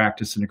great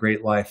practice and a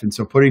great life. And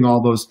so putting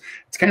all those,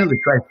 it's kind of the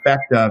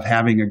trifecta of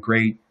having a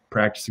great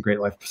practice, a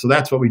great life. So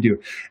that's what we do.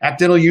 Act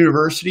Dental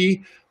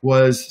University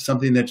was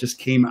something that just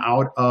came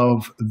out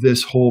of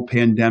this whole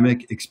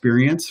pandemic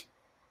experience.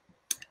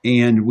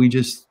 And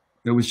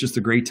it was just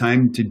a great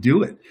time to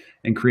do it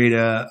and create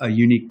a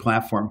unique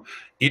platform.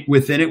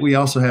 Within it, we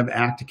also have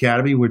Act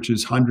Academy, which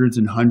is hundreds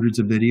and hundreds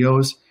of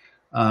videos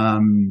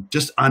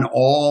just on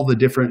all the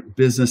different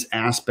business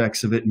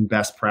aspects of it and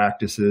best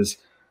practices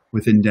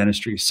within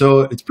dentistry.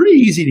 So it's pretty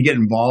easy to get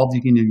involved.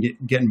 You can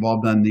get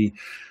involved on the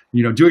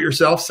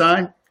do-it-yourself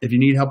side. If you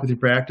need help with your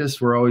practice,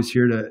 we're always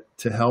here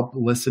to help,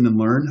 listen, and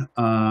learn.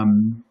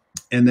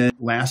 And then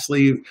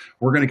lastly,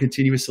 we're going to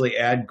continuously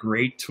add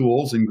great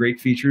tools and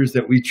great features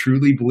that we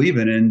truly believe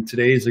in. And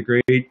today is a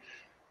great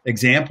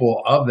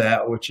example of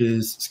that, which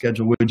is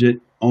Schedule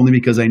Widget, only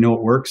because I know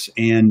it works.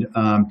 And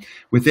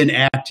within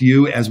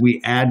ActU, as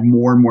we add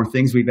more and more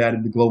things, we've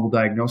added the Global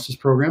Diagnosis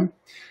Program,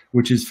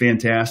 which is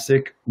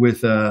fantastic,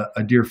 with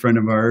a dear friend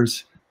of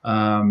ours,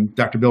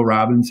 Dr. Bill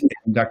Robbins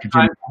and Dr.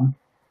 Jim.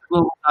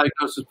 Global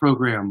Diagnosis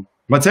Program.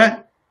 What's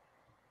that?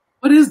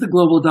 What is the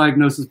Global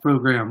Diagnosis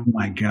Program? Oh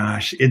my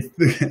gosh, it's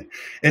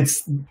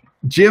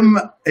Jim.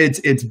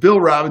 It's Bill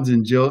Robbins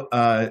and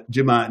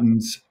Jim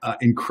Otten's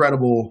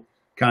incredible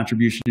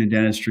contribution to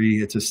dentistry.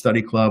 It's a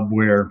study club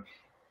where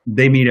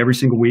they meet every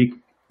single week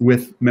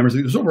with members.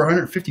 There's over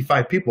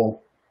 155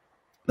 people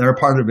that are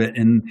part of it,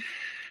 and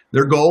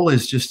their goal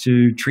is just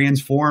to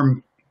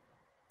transform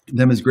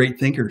them as great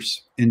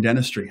thinkers in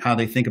dentistry. How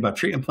they think about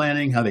treatment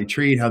planning, how they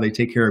treat, how they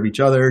take care of each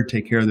other,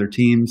 take care of their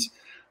teams.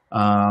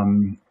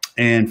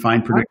 And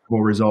find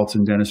predictable results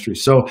in dentistry.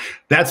 So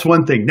that's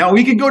one thing. Now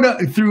we can go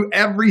through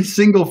every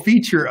single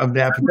feature of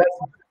that. But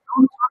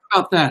don't talk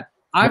about that.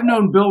 I've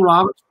known Bill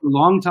Robbins for a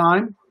long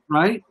time,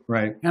 right?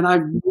 Right. And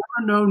I've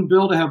never known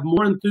Bill to have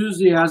more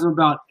enthusiasm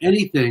about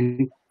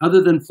anything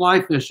other than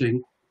fly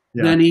fishing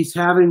than he's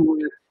having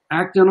with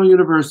Act Dental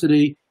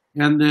University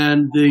and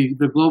then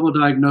the Global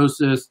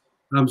Diagnosis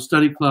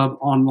Study Club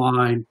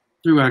online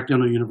through Act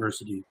Dental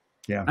University.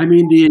 Yeah. I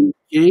mean, the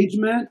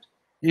engagement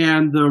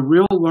and the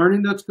real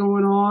learning that's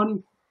going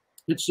on,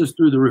 it's just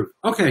through the roof.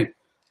 Okay.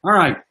 All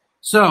right.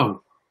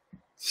 So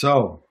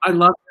I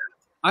love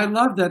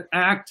that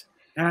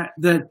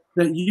that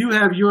you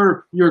have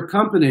your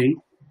company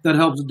that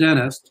helps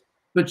dentists,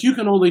 but you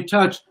can only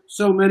touch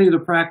so many of the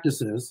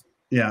practices.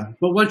 Yeah.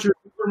 But what you're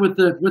doing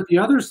with the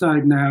other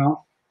side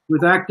now,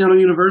 with Act Dental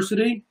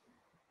University,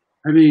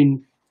 I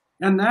mean,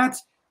 and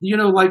that's,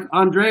 like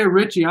Andrea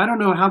Ritchie, I don't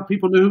know how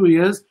people know who he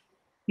is.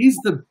 He's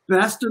the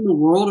best in the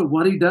world at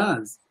what he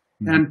does.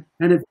 Mm-hmm.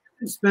 And if you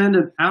can spend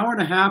an hour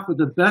and a half with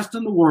the best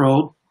in the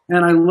world,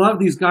 and I love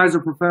these guys are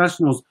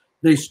professionals.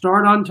 They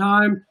start on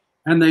time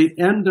and they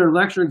end their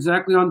lecture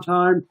exactly on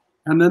time,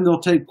 and then they'll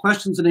take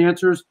questions and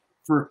answers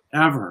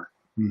forever.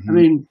 Mm-hmm.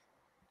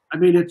 I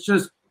mean, it's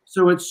just,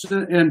 so it's,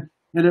 and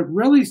it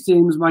really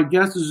seems, my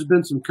guess is there's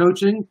been some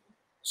coaching.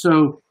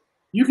 So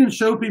you can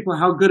show people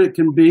how good it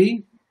can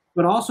be,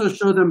 but also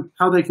show them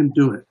how they can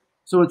do it.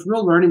 So it's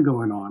real learning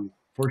going on.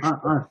 For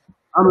sure.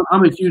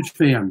 I'm a huge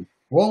fan.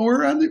 Well,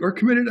 we're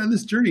committed on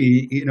this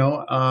journey.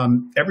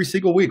 Every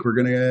single week we're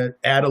going to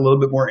add a little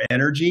bit more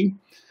energy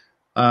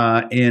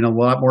and a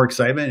lot more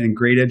excitement and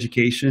great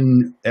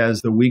education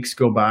as the weeks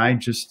go by,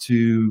 just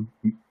to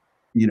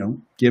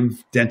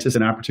give dentists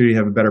an opportunity to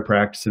have a better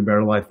practice and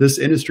better life. This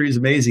industry is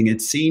amazing.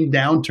 It's seen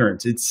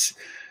downturns.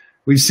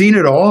 We've seen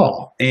it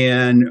all,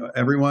 and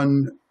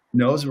everyone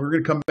knows we're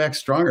going to come back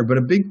stronger. But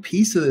a big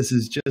piece of this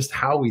is just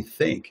how we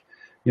think.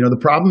 The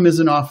problem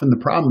isn't often the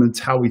problem. It's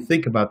how we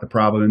think about the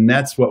problem. And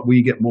that's what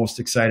we get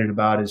most excited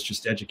about, is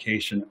just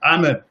education.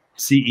 I'm a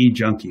CE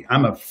junkie.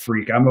 I'm a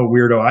freak. I'm a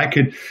weirdo.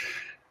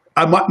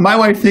 My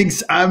wife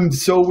thinks I'm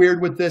so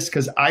weird with this,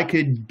 because I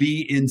could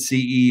be in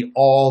CE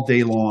all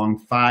day long,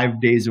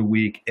 5 days a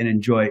week, and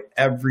enjoy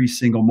every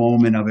single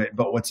moment of it.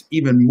 But what's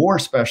even more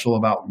special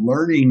about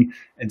learning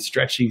and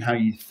stretching how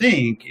you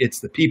think,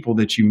 it's the people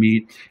that you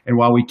meet. And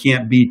while we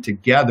can't be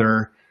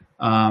together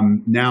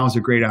now is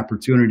a great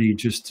opportunity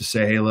just to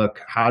say, hey,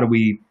 look, how do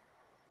we,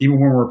 even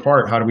when we're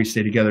apart, how do we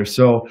stay together?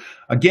 So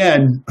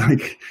again,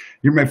 like,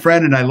 you're my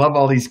friend and I love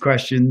all these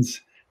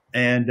questions,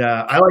 and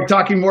I like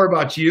talking more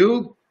about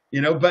you,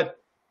 but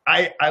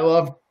I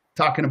love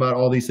talking about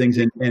all these things.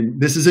 And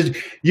this is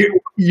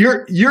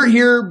you're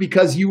here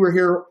because you were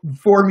here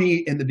for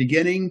me in the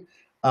beginning.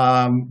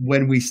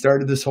 When we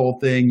started this whole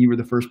thing, you were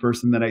the first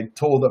person that I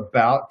told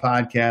about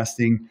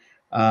podcasting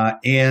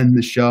and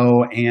the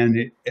show, and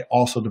it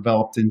also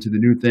developed into the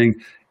new thing.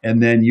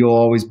 And then you'll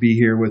always be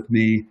here with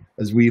me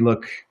as we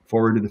look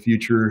forward to the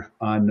future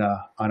on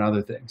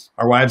other things.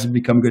 Our wives have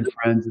become good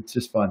friends. It's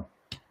just fun.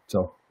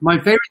 So my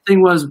favorite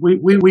thing was we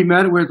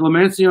met. We were at the La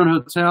Mansione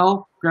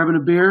Hotel grabbing a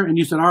beer, and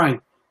you said, all right,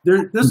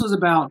 this was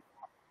about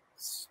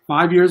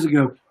 5 years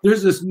ago.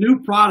 There's this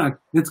new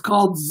product. It's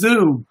called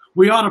Zoom.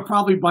 We ought to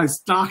probably buy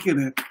stock in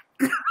it.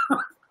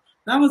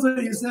 That was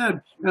what you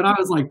said. And I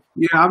was like,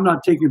 yeah, I'm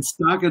not taking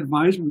stock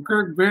advice from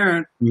Kirk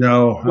Barrett.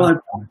 No.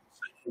 Well,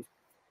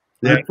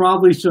 I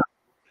probably should.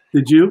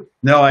 Did you?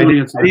 No, I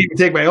didn't even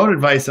take my own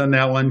advice on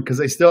that one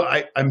because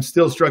I'm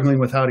still struggling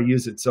with how to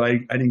use it. So I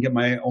didn't get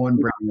my own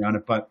brain on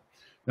it, but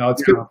no,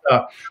 it's good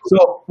stuff.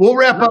 So we'll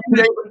wrap up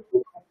today.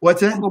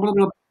 What's that?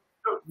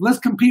 Let's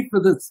compete for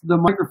the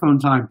microphone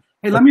time.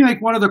 Hey, let me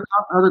make one other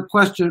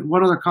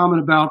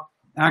comment about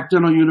Act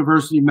Dental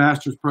University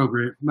master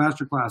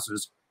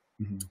classes.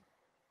 Mm-hmm.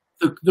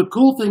 The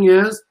cool thing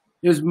is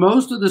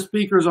most of the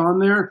speakers on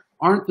there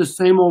aren't the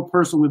same old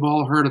person we've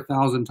all heard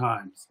 1,000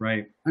 times.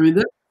 Right. I mean,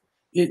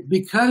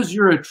 because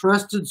you're a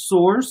trusted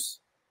source,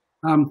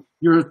 and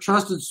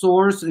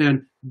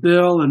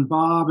Bill and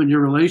Bob and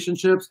your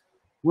relationships,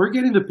 we're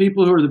getting the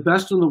people who are the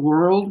best in the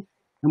world,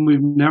 and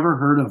we've never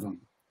heard of them.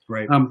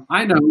 Right.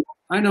 I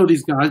know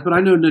these guys, but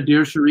I know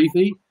Nadir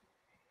Sharifi.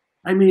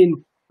 I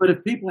mean, but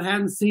if people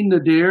hadn't seen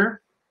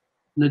Nadir,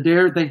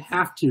 they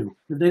have to.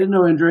 If they didn't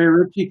know Andrea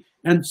Ricci,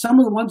 and some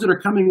of the ones that are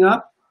coming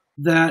up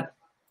that,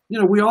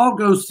 we all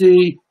go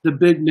see the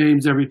big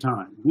names every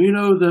time. We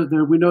know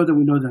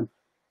them.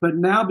 But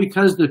now,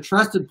 because the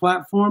trusted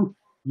platform,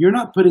 you're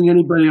not putting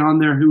anybody on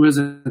there who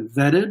isn't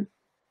vetted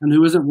and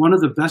who isn't one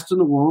of the best in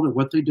the world at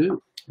what they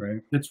do.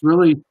 Right. It's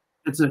an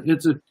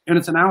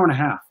hour and a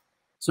half.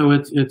 So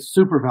it's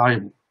super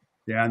valuable.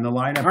 Yeah. And the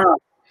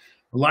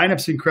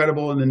lineup's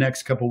incredible. In the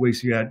next couple of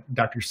weeks, you got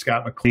Dr.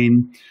 Scott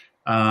McLean.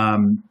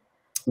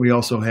 We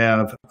also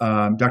have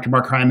Dr.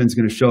 Mark Hyman's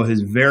going to show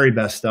his very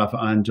best stuff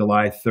on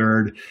July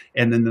 3rd.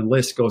 And then the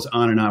list goes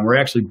on and on. We're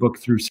actually booked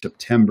through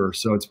September.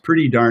 So it's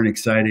pretty darn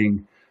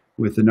exciting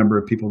with the number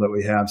of people that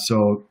we have.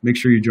 So make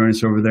sure you join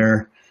us over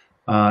there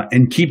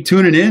and keep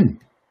tuning in.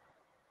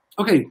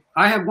 Okay.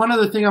 I have one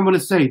other thing I'm going to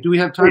say. Do we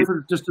have time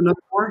for just another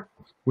more?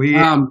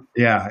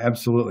 Yeah,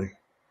 absolutely.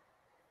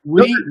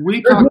 There's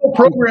no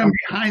program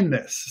behind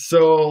this.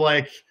 So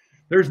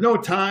there's no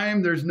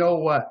time, there's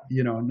no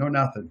no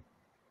nothing.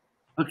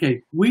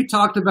 Okay. We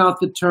talked about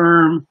the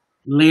term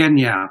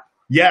lanyap.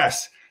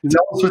 Yes.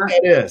 Tell us what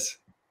that is.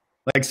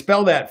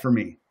 Spell that for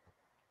me.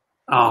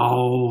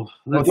 Oh,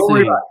 let's don't see.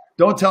 worry about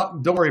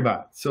it. Don't worry about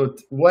it. So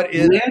what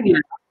is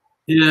lanyap?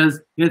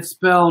 It's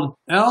spelled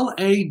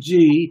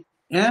Lagniappe.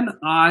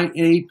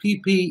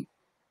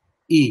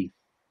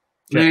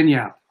 Okay.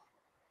 Lanyap.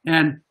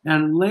 And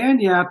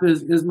lanyap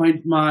is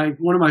my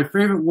one of my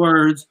favorite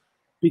words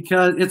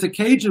because it's a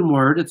Cajun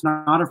word. It's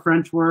not a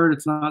French word.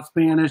 It's not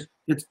Spanish.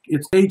 It's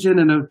Cajun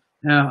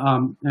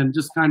and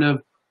just kind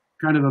of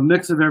a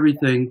mix of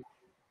everything.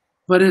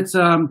 But it's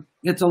a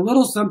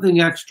little something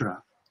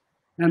extra,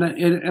 and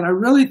I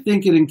really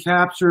think it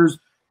encaptures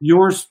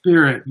your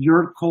spirit,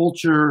 your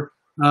culture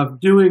of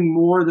doing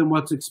more than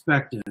what's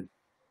expected.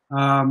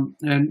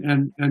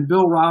 And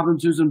Bill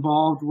Robbins, who's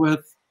involved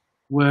with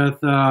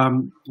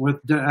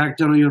Act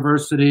Dental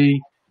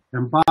University,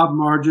 and Bob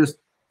Margis.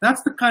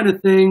 That's the kind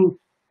of thing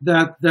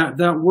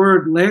that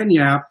word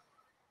lanyap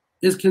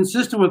is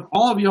consistent with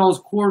all of y'all's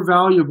core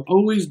value of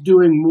always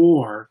doing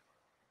more.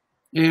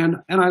 And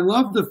I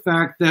love the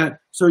fact that,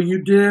 so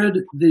you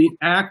did the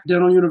Act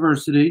Dental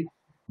University.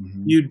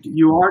 Mm-hmm.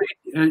 You already,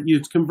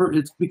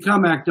 it's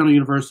become Act Dental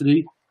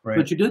University, right.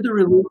 But you did the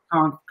Relief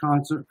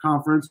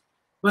Conference.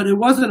 But it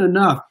wasn't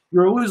enough.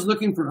 You're always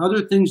looking for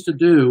other things to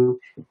do.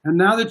 And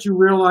now that you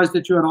realize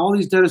that you had all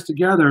these dentists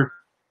together,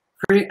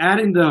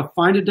 adding the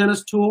Find a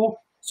Dentist tool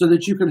so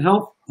that you can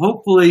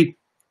hopefully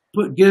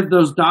give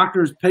those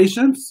doctors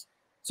patience.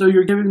 So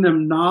you're giving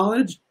them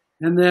knowledge,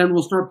 and then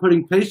we'll start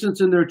putting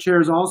patients in their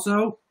chairs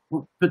also,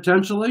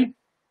 potentially.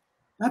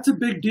 That's a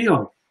big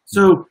deal.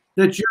 So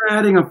that you're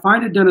adding a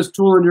Find a Dentist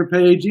tool on your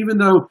page, even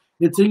though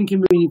it's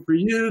inconvenient for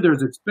you,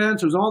 there's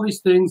expense, there's all these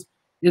things.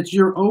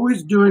 You're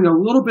always doing a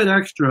little bit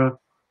extra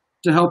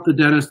to help the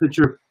dentist that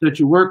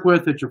you work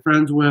with, that you're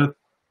friends with.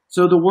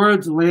 So the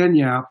word's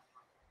lanyap,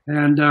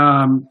 and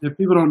if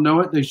people don't know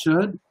it, they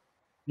should.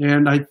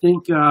 And I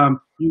think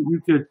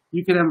you could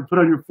have it put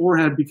on your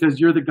forehead because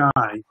you're the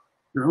guy.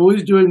 You're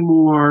always doing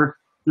more.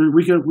 You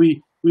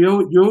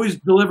always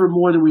deliver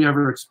more than we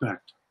ever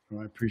expect. Oh,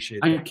 I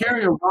appreciate that.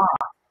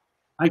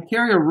 I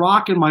carry a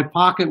rock in my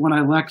pocket when I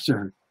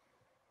lecture.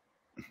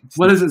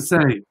 What does it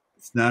say?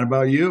 It's not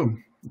about you.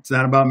 It's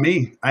not about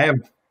me. I have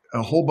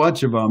a whole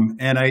bunch of them,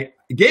 and I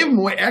gave them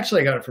away.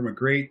 Actually, I got it from a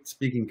great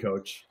speaking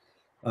coach,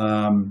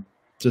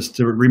 just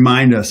to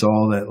remind us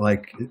all that,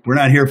 like, we're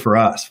not here for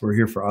us. We're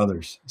here for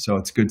others. So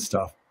it's good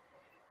stuff.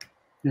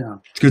 Yeah.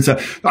 It's good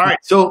stuff. All right.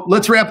 So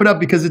let's wrap it up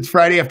because it's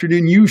Friday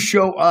afternoon. You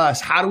show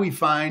us, how do we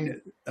find,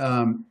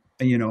 find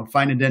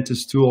a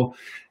dentist tool?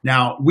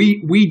 Now,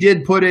 we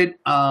did put it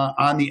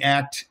on the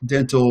Act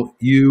Dental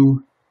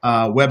U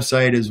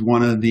website as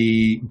one of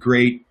the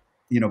great,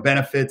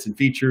 benefits and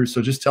features.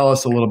 So just tell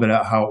us a little bit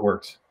about how it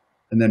works.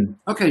 And then.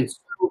 Okay.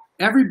 So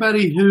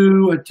everybody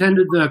who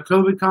attended the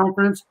COVID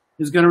conference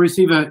is going to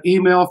receive an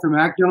email from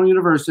Act Dental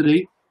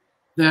University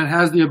that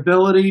has the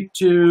ability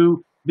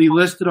to be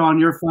listed on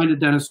your Find a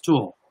Dentist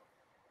tool.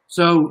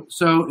 So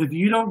if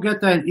you don't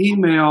get that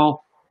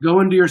email, go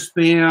into your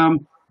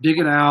spam, dig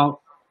it out,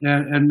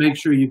 and make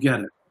sure you get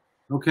it.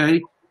 Okay?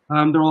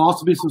 There will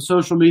also be some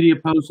social media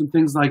posts and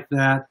things like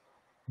that.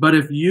 But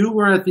if you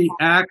were at the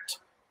ACT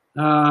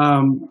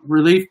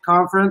Relief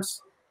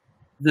Conference,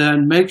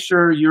 then make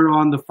sure you're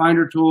on the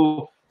Finder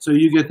tool so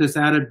you get this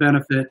added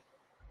benefit.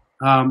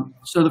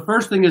 So the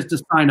first thing is to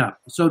sign up.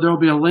 So there will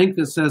be a link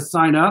that says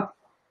sign up.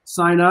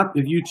 Sign up.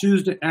 If you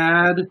choose to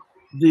add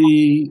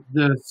the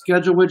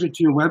schedule widget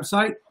to your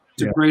website,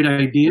 it's a great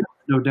idea,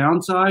 no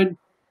downside.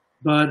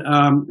 But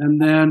and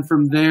then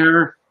from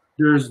there,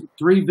 there's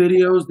 3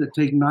 videos that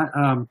take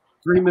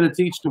 3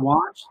 minutes each to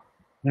watch,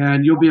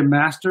 and you'll be a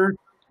master.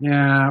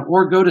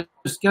 Or go to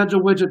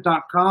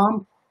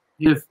schedulewidget.com.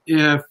 If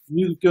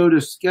you go to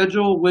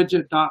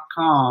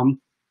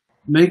schedulewidget.com,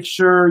 make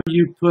sure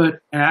you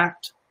put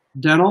Act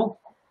Dental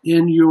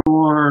in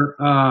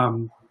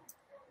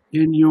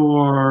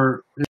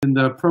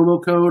the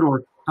promo code,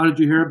 or how did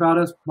you hear about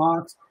us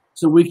box,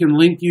 so we can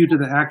link you to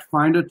the Act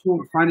Find a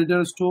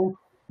Dentist tool.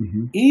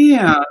 Mm-hmm.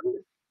 And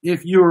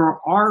if you're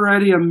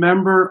already a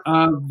member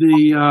of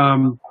the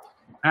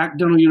Act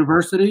Dental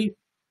University,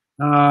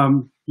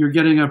 you're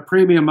getting a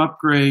premium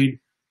upgrade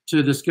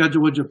to the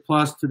Schedule Widget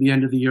Plus to the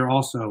end of the year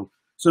also.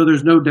 So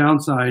there's no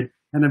downside.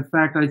 And in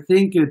fact, I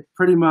think it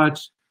pretty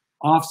much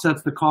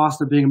offsets the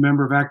cost of being a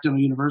member of Act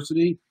Dental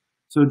University.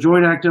 So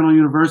join Act Dental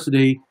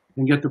University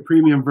and get the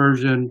premium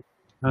version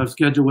of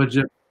Schedule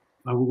Widget,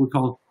 what we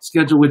call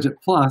Schedule Widget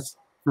Plus,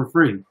 for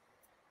free.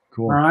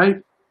 Cool. All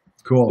right?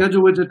 Cool.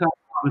 ScheduleWidget.com.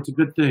 It's a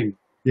good thing.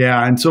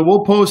 Yeah, and so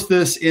we'll post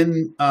this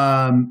in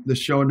the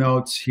show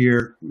notes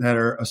here that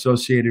are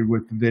associated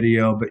with the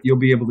video, but you'll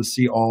be able to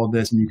see all of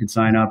this and you can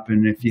sign up.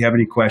 And if you have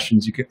any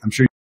questions, I'm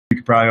sure you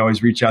could probably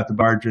always reach out to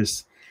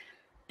Bargis,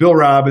 Bill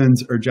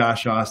Robbins, or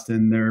Josh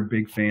Austin. They're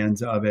big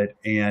fans of it,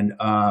 and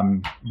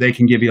they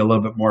can give you a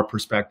little bit more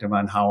perspective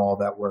on how all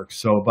that works.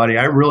 So, buddy,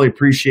 I really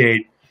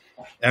appreciate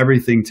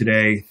everything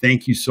today.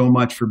 Thank you so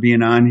much for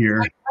being on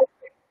here.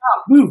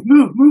 Move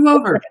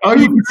over. Oh,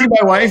 you can see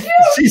my wife.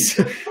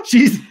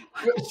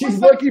 She's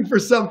looking for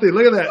something.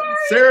 Look at that.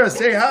 Sarah,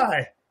 say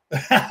hi.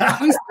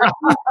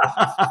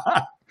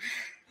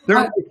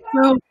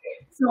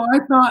 So I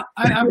thought,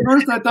 at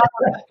first I thought,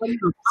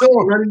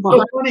 so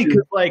funny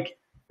because like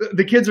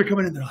the kids are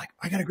coming in, they're like,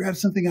 I got to grab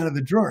something out of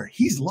the drawer.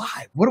 He's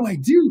live. What do I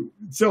do?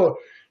 So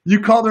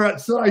you called her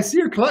out. So I see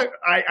her.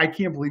 I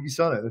can't believe you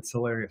saw that. That's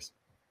hilarious.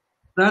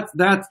 That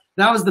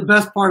was the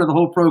best part of the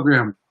whole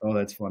program. Oh,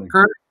 that's funny.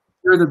 Kurt,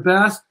 you're the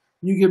best.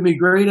 You give me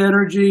great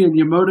energy and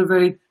you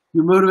motivate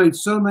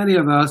so many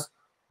of us.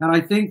 And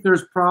I think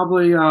there's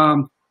probably,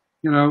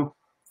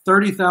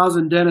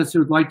 30,000 dentists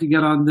who'd like to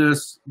get on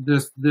this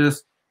to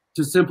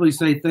simply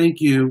say thank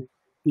you,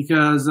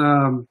 because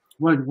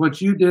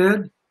what you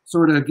did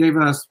sort of gave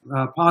us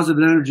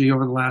positive energy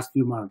over the last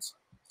few months.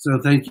 So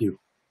thank you.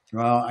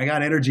 Well, I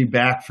got energy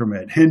back from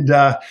it. And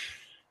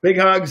big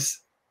hugs.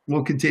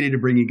 We'll continue to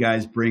bring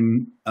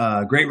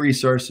great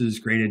resources,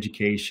 great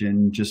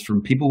education, just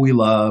from people we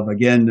love,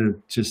 again,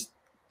 to just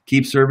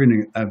keep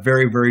serving a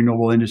very, very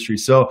noble industry.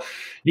 So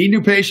need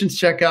new patients,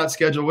 check out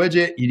Schedule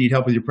Widget. You need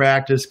help with your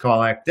practice,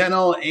 call Act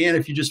Dental. And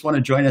if you just want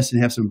to join us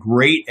and have some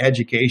great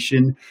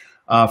education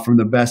from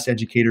the best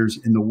educators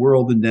in the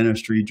world in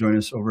dentistry, join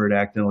us over at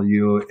Act Dental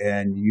U,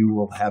 and you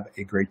will have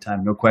a great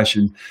time, no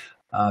question.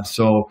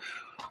 So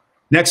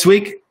next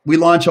week, we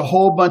launch a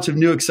whole bunch of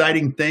new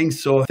exciting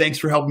things. So thanks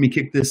for helping me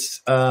kick this,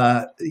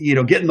 getting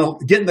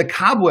the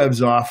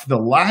cobwebs off the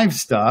live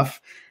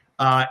stuff.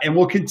 And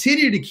we'll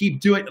continue to keep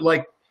doing,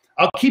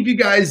 I'll keep you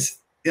guys,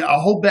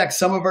 I'll hold back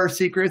some of our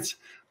secrets,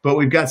 but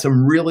we've got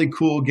some really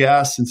cool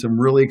guests and some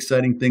really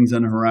exciting things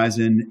on the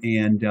horizon.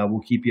 And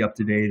we'll keep you up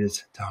to date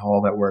as to how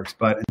all that works.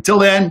 But until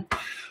then,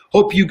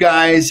 hope you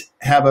guys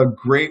have a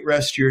great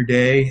rest of your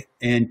day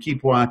and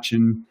keep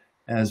watching,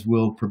 as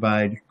we'll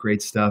provide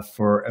great stuff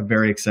for a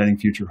very exciting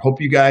future.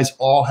 Hope you guys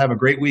all have a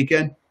great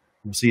weekend.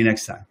 We'll see you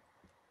next time.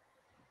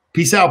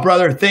 Peace out,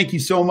 brother. Thank you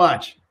so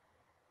much.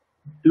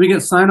 Do we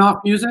get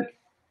sign-off music?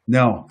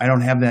 No, I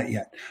don't have that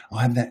yet. I'll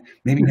have that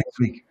maybe next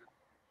week.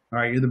 All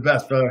right, you're the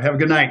best, brother. Have a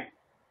good night.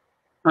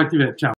 Talk to you later. Ciao.